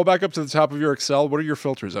for. Scroll back up to the top of your Excel. What are your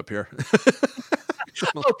filters up here?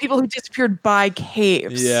 People who disappeared by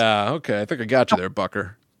caves. Yeah, okay. I think I got you there,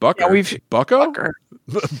 Bucker. Bucker? Yeah, Bucko? Bucker.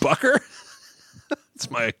 Bucker? It's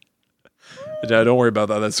my... Yeah, don't worry about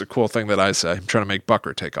that. That's a cool thing that I say. I'm trying to make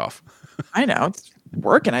Bucker take off. I know. It's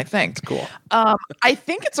working, I think. It's cool. I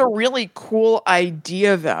think it's a really cool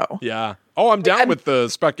idea, though. Yeah. Oh, I'm down with the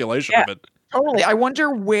speculation of it. Totally. I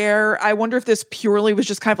wonder if this purely was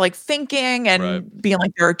just kind of like thinking and being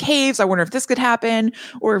like, there are caves. I wonder if this could happen,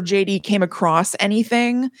 or if JD came across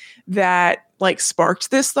anything that like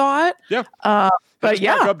sparked this thought. Yeah. But just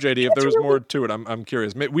back up, JD, if there was more to it. I'm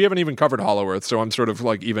curious. We haven't even covered Hollow Earth, so I'm sort of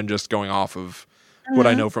like even just going off of what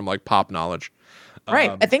I know from like pop knowledge.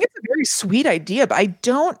 Right. I think it's a very sweet idea, but I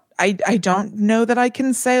don't know that I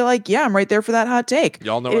can say like, yeah, I'm right there for that hot take.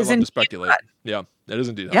 Y'all know I love to speculate. Yeah, it is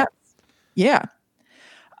indeed hot. Yeah.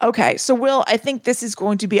 Okay. So Will, I think this is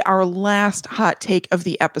going to be our last hot take of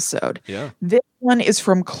the episode. Yeah. This one is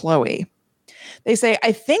from Chloe. They say,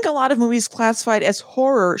 I think a lot of movies classified as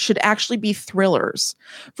horror should actually be thrillers.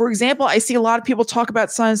 For example, I see a lot of people talk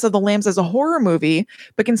about Silence of the Lambs as a horror movie,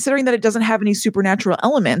 but considering that it doesn't have any supernatural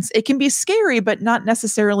elements, it can be scary, but not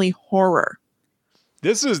necessarily horror.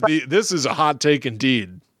 This is a hot take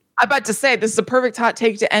indeed. I'm about to say this is a perfect hot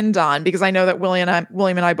take to end on because I know that William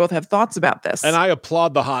and I both have thoughts about this. And I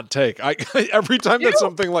applaud the hot take. Every time that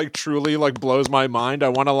something like truly like blows my mind, I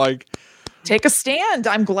want to like take a stand.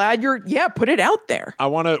 I'm glad put it out there. I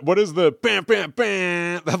want to, what is the bam, bam,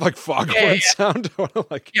 bam, that like foghorn sound? I wanna,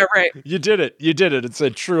 like, Yeah, right. You did it. It's a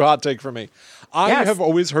true hot take for me. I Yes. have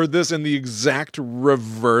always heard this in the exact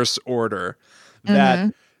reverse order,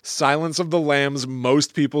 that Silence of the Lambs,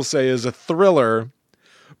 most people say, is a thriller,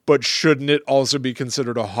 but shouldn't it also be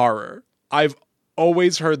considered a horror? I've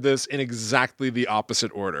always heard this in exactly the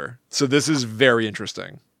opposite order. So this is very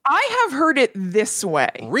interesting. I have heard it this way.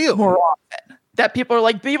 Really? More often. That people are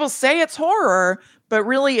like, people say it's horror, but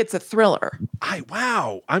really it's a thriller.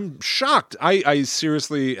 Wow. I'm shocked. I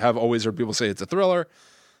seriously have always heard people say it's a thriller.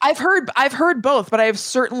 I've heard both, but I have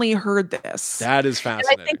certainly heard this. That is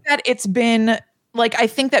fascinating. And I think that it's been like, I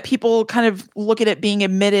think that people kind of look at it being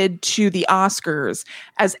admitted to the Oscars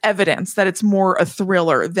as evidence that it's more a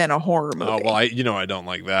thriller than a horror movie. Oh, well, I don't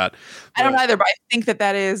like that. I don't either, but I think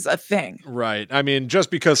that is a thing. Right. I mean,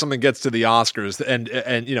 just because something gets to the Oscars and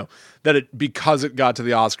because it got to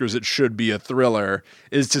the Oscars, it should be a thriller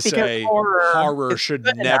is to say horror should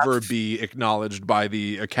never be acknowledged by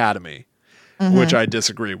the Academy, which I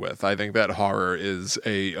disagree with. I think that horror is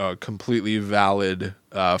a completely valid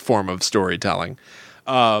form of storytelling.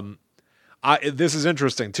 This is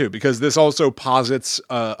interesting too, because this also posits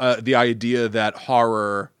the idea that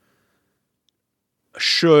horror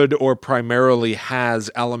should or primarily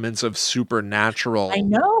has elements of supernatural. I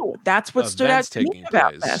know. That's what stood out to me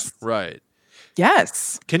about this. Right.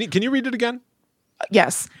 Yes. Can you read it again?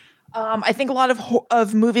 Yes. I think a lot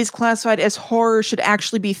of movies classified as horror should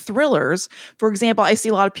actually be thrillers. For example, I see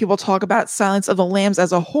a lot of people talk about Silence of the Lambs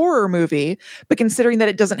as a horror movie, but considering that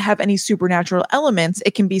it doesn't have any supernatural elements,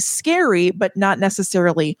 it can be scary, but not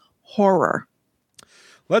necessarily horror.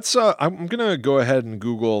 I'm going to go ahead and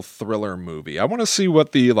Google thriller movie. I want to see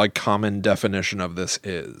what the common definition of this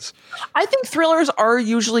is. I think thrillers are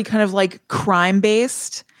usually kind of like crime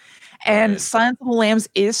based, and Silence of the Lambs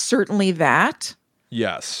is certainly that.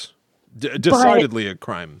 Yes. Decidedly a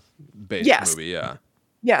crime-based movie, yeah.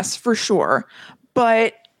 Yes, for sure.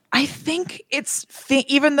 But I think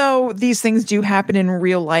even though these things do happen in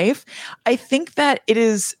real life, I think that it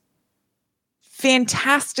is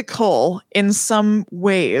fantastical in some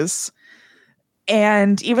ways.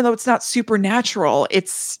 And even though it's not supernatural,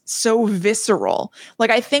 it's so visceral. Like,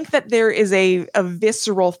 I think that there is a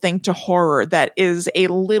visceral thing to horror that is a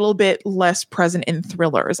little bit less present in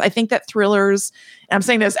thrillers. I think that thrillers, and I'm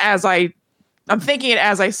saying this I'm thinking it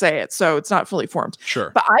as I say it, so it's not fully formed.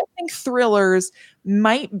 Sure. But I think thrillers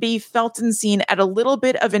might be felt and seen at a little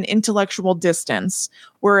bit of an intellectual distance,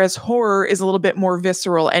 whereas horror is a little bit more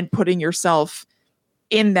visceral and putting yourself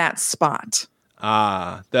in that spot.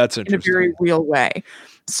 Ah, that's interesting. In a very real way.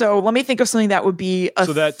 So let me think of something that would be a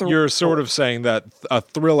So that you're sort of saying that a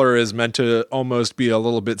thriller is meant to almost be a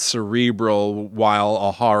little bit cerebral, while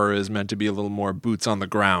a horror is meant to be a little more boots on the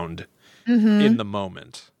ground in the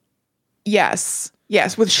moment. Yes,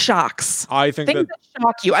 with shocks. I think things that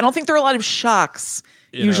shock you. I don't think there are a lot of shocks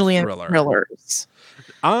usually in thrillers.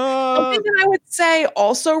 Something that I would say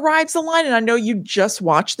also rides the line, and I know you just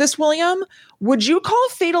watched this, William. Would you call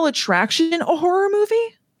Fatal Attraction a horror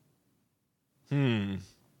movie?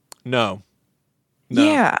 No.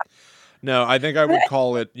 Yeah. No, I think I would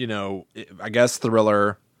call it, I guess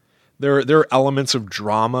thriller. There are elements of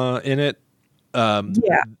drama in it.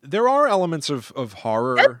 There are elements of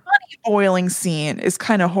horror. That money boiling scene is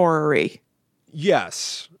kind of horror-y.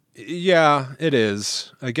 Yes. Yeah, it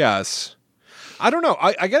is, I guess. I don't know.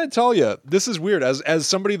 I got to tell you, this is weird. As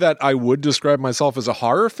somebody that I would describe myself as a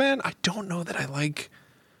horror fan, I don't know that I like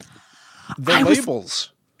the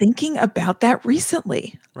labels. Thinking about that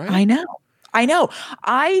recently. Right? I know.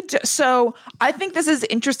 So I think this is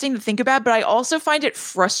interesting to think about, but I also find it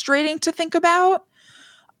frustrating to think about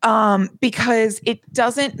because it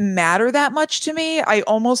doesn't matter that much to me. I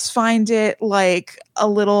almost find it like a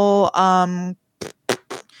little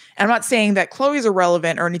I'm not saying that Chloe's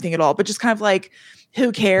irrelevant or anything at all, but just kind of like,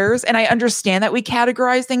 who cares? And I understand that we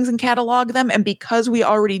categorize things and catalog them. And because we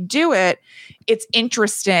already do it, it's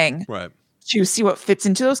interesting to see what fits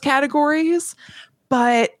into those categories.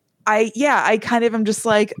 But I kind of am just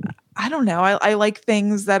like, I don't know. I like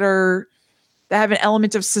things that have an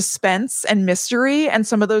element of suspense and mystery. And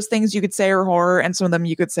some of those things you could say are horror, and some of them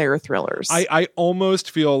you could say are thrillers. I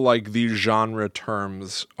almost feel like these genre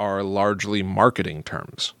terms are largely marketing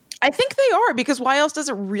terms. I think they are, because why else does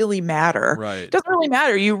it really matter? Right. It doesn't really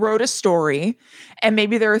matter. You wrote a story, and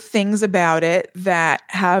maybe there are things about it that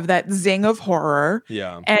have that zing of horror.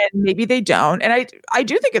 Yeah. And maybe they don't. And I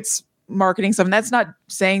do think it's marketing something. That's not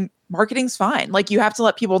saying marketing's fine. Like, you have to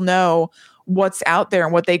let people know what's out there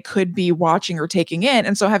and what they could be watching or taking in.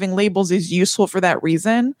 And so having labels is useful for that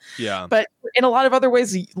reason. Yeah. But in a lot of other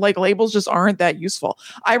ways, like labels just aren't that useful.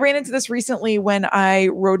 I ran into this recently when I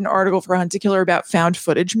wrote an article for Hunt to Killer about found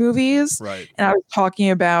footage movies. Right. And I was talking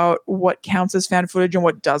about what counts as found footage and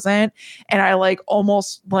what doesn't. And I like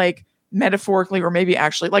almost like metaphorically or maybe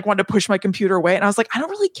actually like wanted to push my computer away. And I was like, I don't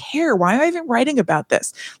really care. Why am I even writing about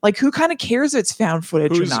this? Like, who kind of cares if it's found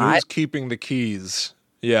footage or not? Who's keeping the keys?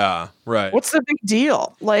 Yeah, right. What's the big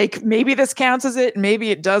deal? Like, maybe this counts as it,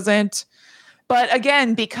 maybe it doesn't. But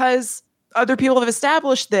again, because other people have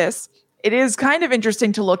established this, it is kind of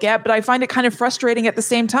interesting to look at, but I find it kind of frustrating at the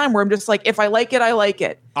same time where I'm just like, if I like it, I like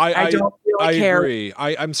it. I don't really care. I agree.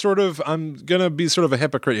 I'm going to be sort of a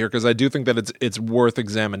hypocrite here because I do think that it's worth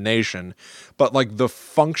examination. But like the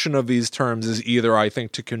function of these terms is either, I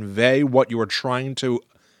think, to convey what you are trying to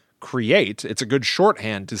create. It's a good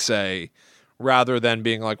shorthand to say, rather than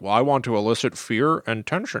being like, well, I want to elicit fear and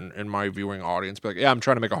tension in my viewing audience. But like, yeah, I'm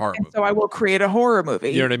trying to make a horror movie. So I will create a horror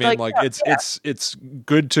movie. You know what I mean? Like it's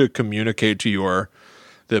good to communicate to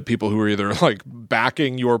the people who are either like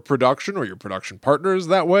backing your production or your production partners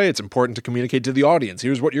that way. It's important to communicate to the audience.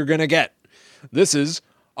 Here's what you're going to get. This is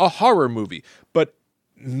a horror movie. But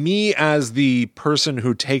me as the person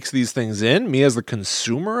who takes these things in, me as the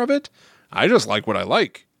consumer of it, I just like what I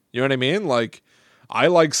like. You know what I mean? Like, I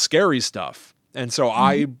like scary stuff. And so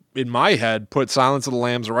I, in my head, put Silence of the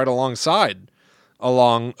Lambs right alongside a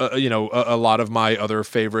lot of my other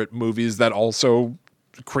favorite movies that also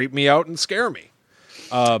creep me out and scare me.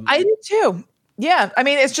 I do too. Yeah. I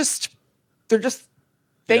mean, they're just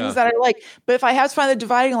things that I like. But if I have to find the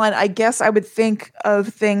dividing line, I guess I would think of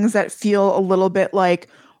things that feel a little bit like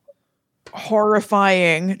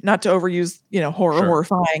horrifying, not to overuse,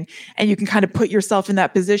 horrifying. And you can kind of put yourself in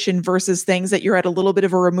that position versus things that you're at a little bit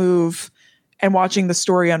of a remove and watching the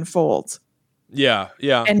story unfold. Yeah.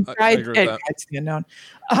 And I agree with that. Guides to the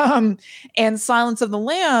Unknown. And Silence of the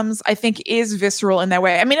Lambs, I think, is visceral in that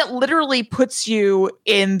way. I mean, it literally puts you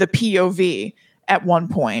in the POV at one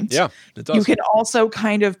point. Yeah, it does. You can also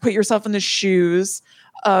kind of put yourself in the shoes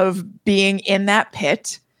of being in that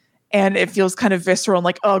pit. And it feels kind of visceral and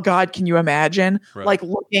like, oh God, can you imagine? Right. Like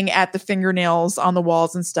looking at the fingernails on the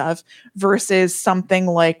walls and stuff versus something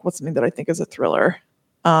like, what's something that I think is a thriller?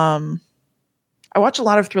 I watch a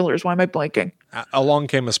lot of thrillers. Why am I blanking? Along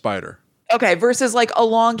Came a Spider. Okay, versus like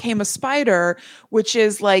Along Came a Spider, which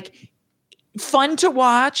is like fun to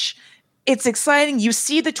watch. It's exciting. You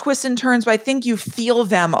see the twists and turns, but I think you feel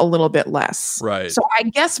them a little bit less. Right. So I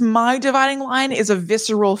guess my dividing line is a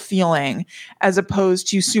visceral feeling as opposed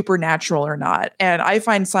to supernatural or not. And I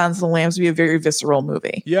find Silence of the Lambs to be a very visceral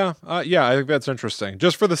movie. Yeah. I think that's interesting.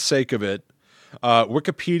 Just for the sake of it,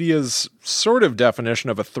 Wikipedia's sort of definition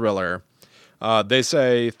of a thriller, they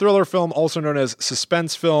say thriller film, also known as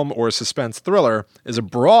suspense film or suspense thriller, is a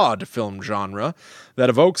broad film genre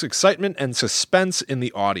that evokes excitement and suspense in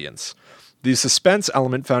the audience. The suspense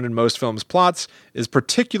element found in most films' plots is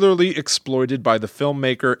particularly exploited by the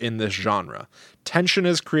filmmaker in this genre. Tension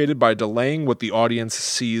is created by delaying what the audience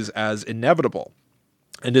sees as inevitable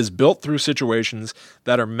and is built through situations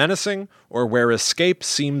that are menacing or where escape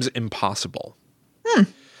seems impossible.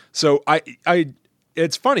 So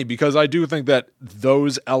it's funny because I do think that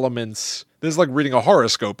those elements, this is like reading a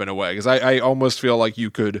horoscope in a way, because I almost feel like you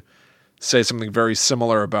could say something very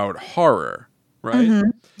similar about horror, right? Mm-hmm.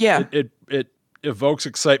 Yeah. It evokes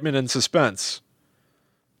excitement and suspense.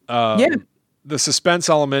 The suspense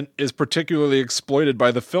element is particularly exploited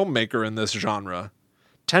by the filmmaker in this genre.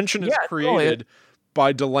 Tension is created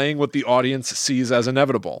by delaying what the audience sees as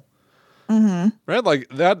inevitable. Mm-hmm. Right? Like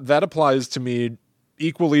that applies to me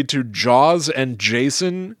equally to Jaws and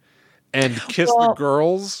Jason and Kiss the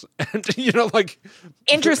Girls. And,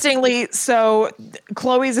 Interestingly, so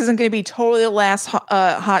Chloe's isn't going to be totally the last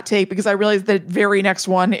hot take because I realized the very next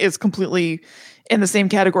one is completely in the same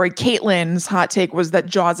category. Caitlin's hot take was that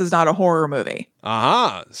Jaws is not a horror movie.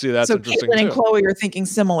 Aha. See, that's interesting Caitlin too. and Chloe are thinking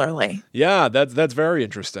similarly. Yeah, that's very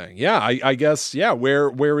interesting. Yeah, I guess,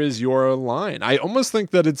 where is your line? I almost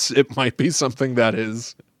think that it might be something that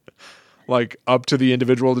is like up to the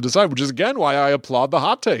individual to decide, which is again why I applaud the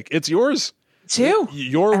hot take. It's yours. Too.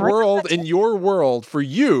 Your world, in your world, for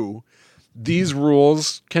you, these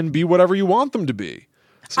rules can be whatever you want them to be.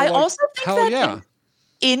 So I also think that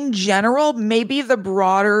in general, maybe the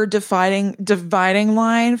broader dividing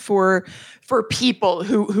line for people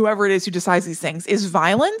whoever it is who decides these things is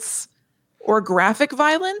violence or graphic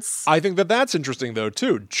violence. I think that's interesting though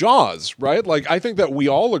too. Jaws, right? Like I think that we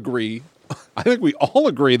all agree. I think we all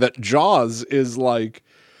agree that Jaws is like,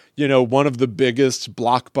 one of the biggest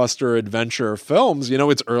blockbuster adventure films.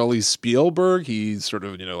 It's early Spielberg. He sort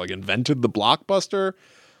of, invented the blockbuster.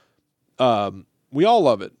 We all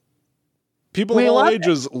love it. People of all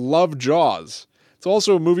ages love Jaws. It's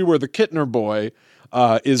also a movie where the Kittner boy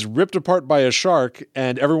is ripped apart by a shark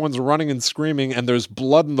and everyone's running and screaming and there's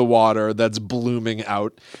blood in the water that's blooming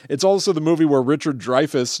out. It's also the movie where Richard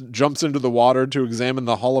Dreyfuss jumps into the water to examine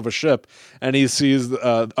the hull of a ship and he sees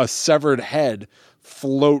a severed head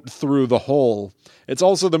float through the hole. It's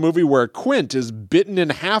also the movie where Quint is bitten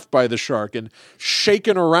in half by the shark and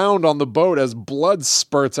shaken around on the boat as blood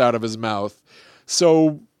spurts out of his mouth.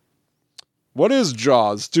 So what is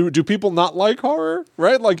Jaws? Do people not like horror?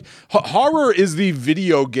 Right? Like horror is the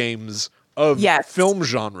video games of film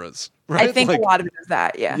genres. Right? I think a lot of it is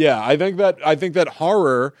that. Yeah. Yeah. I think that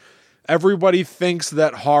horror. Everybody thinks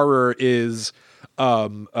that horror is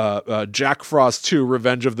Jack Frost 2: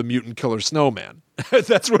 Revenge of the Mutant Killer Snowman.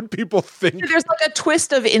 That's what people think. There's like a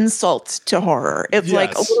twist of insult to horror. It's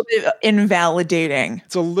like a little bit invalidating.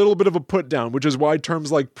 It's a little bit of a put down, which is why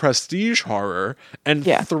terms like prestige horror and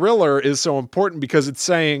thriller is so important, because it's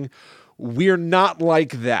saying we're not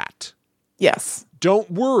like that. Yes.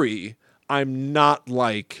 Don't worry, I'm not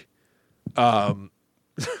like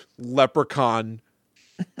Leprechaun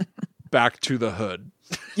Back to the Hood.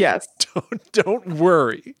 Yes. Don't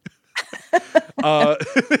worry.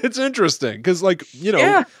 It's interesting because,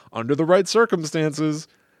 under the right circumstances,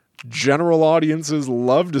 general audiences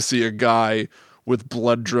love to see a guy with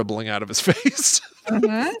blood dribbling out of his face.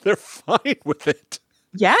 Mm-hmm. They're fine with it.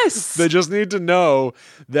 Yes. They just need to know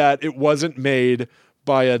that it wasn't made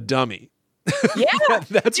by a dummy. Yeah.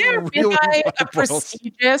 That's really a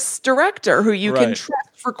prestigious director who you can trust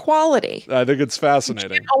for quality. I think it's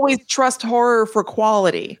fascinating. You can't always trust horror for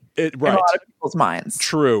quality in a lot of people's minds.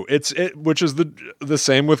 True. Which is the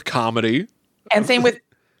same with comedy. And same with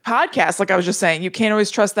podcasts. Like I was just saying, you can't always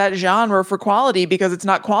trust that genre for quality because it's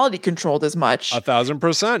not quality controlled as much.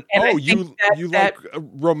 1,000%. You like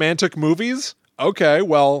romantic movies? Okay,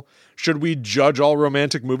 well, should we judge all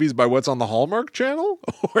romantic movies by what's on the Hallmark Channel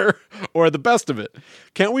or the best of it?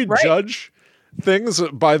 Can't we judge things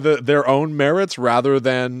by their own merits rather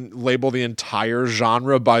than label the entire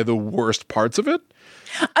genre by the worst parts of it?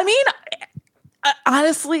 I mean,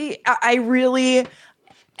 honestly, I really...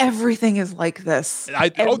 Everything is like this.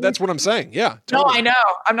 That's what I'm saying. Yeah. No, Totally. I know.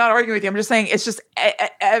 I'm not arguing with you. I'm just saying it's just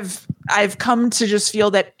I've come to just feel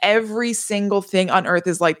that every single thing on earth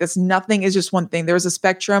is like this. Nothing is just one thing. There's a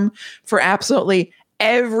spectrum for absolutely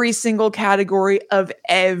every single category of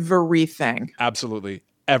everything. Absolutely.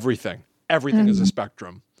 Everything. Everything is a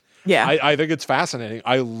spectrum. Yeah. I think it's fascinating.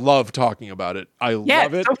 I love talking about it. I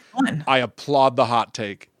love it. So fun. I applaud the hot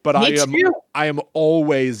take, but I am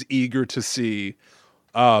always eager to see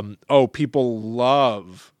people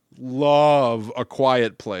love A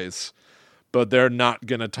Quiet Place, but they're not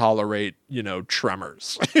going to tolerate,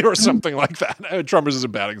 Tremors or something like that. Tremors is a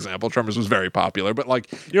bad example. Tremors was very popular, but you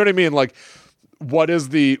know what I mean? Like, what is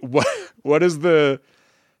the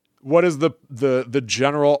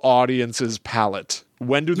general audience's palate?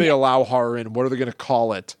 When do they allow horror in? What are they going to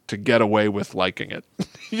call it to get away with liking it?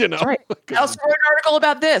 Right. I also wrote an article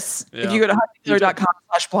about this. Yeah. If you go to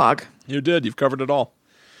huntykiller.com/blog. You did. You've covered it all.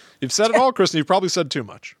 You've said it all, Kristen. You've probably said too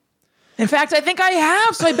much. In fact, I think I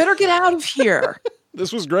have, so I better get out of here.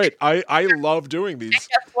 This was great. I love doing these. And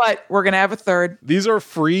guess what? We're going to have a third. These are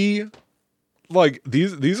free,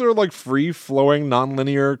 these are free-flowing,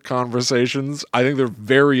 nonlinear conversations. I think they're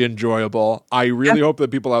very enjoyable. I really hope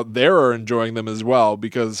that people out there are enjoying them as well,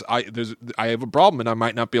 because I have a problem and I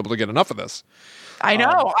might not be able to get enough of this. I know.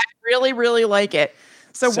 I really, really like it.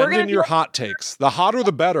 So send we're going in your hot takes. The hotter,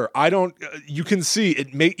 the better. You can see it.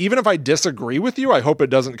 Even if I disagree with you, I hope it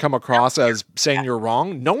doesn't come across as saying you're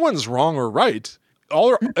wrong. No one's wrong or right.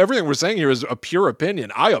 Everything we're saying here is a pure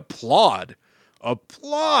opinion. I applaud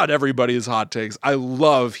everybody's hot takes. I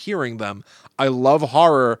love hearing them. I love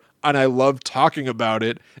horror, and I love talking about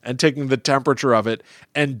it and taking the temperature of it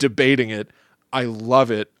and debating it. I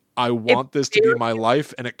love it. I want this to be my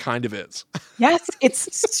life, and it kind of is. Yes,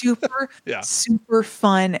 it's super, super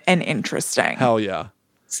fun and interesting. Hell yeah.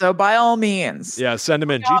 So by all means. Yeah, send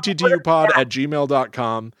them in.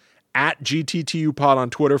 gttupod@gmail.com, @gttupod on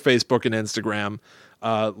Twitter, Facebook, and Instagram.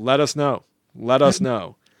 Let us know.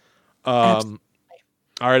 All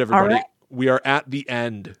right, everybody. All right. We are at the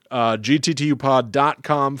end.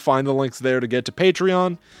 gttupod.com. Find the links there to get to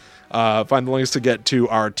Patreon. Find the links to get to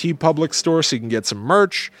our TeePublic store so you can get some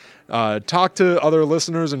merch. Talk to other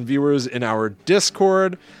listeners and viewers in our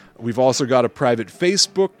Discord. We've also got a private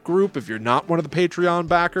Facebook group if you're not one of the Patreon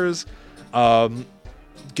backers.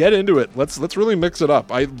 get into it. Let's really mix it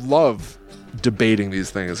up. I love debating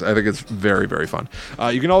these things. I think it's very, very fun.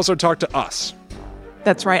 You can also talk to us.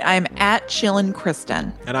 That's right. I'm at Chillin'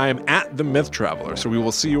 Kristen. And I am at The Myth Traveler. So we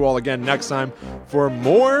will see you all again next time for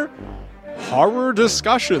more horror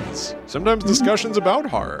discussions. Sometimes discussions about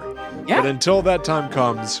horror. Yeah. But until that time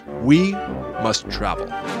comes, we must travel.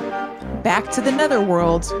 Back to the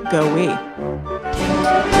netherworld, go we.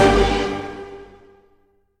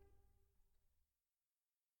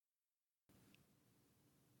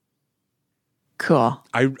 Cool.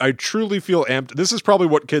 I truly feel amped. This is probably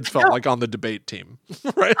what kids felt like on the debate team,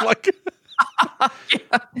 right? Like, Yeah.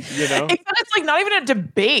 you know, Except it's like not even a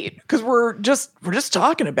debate because we're just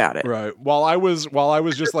talking about it. right. While I was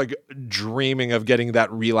just like dreaming of getting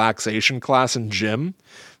that relaxation class in gym.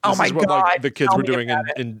 Oh my is what, God. like, the kids Tell were me doing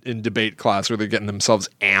about in debate class where they're getting themselves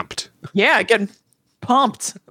amped. Yeah, getting pumped.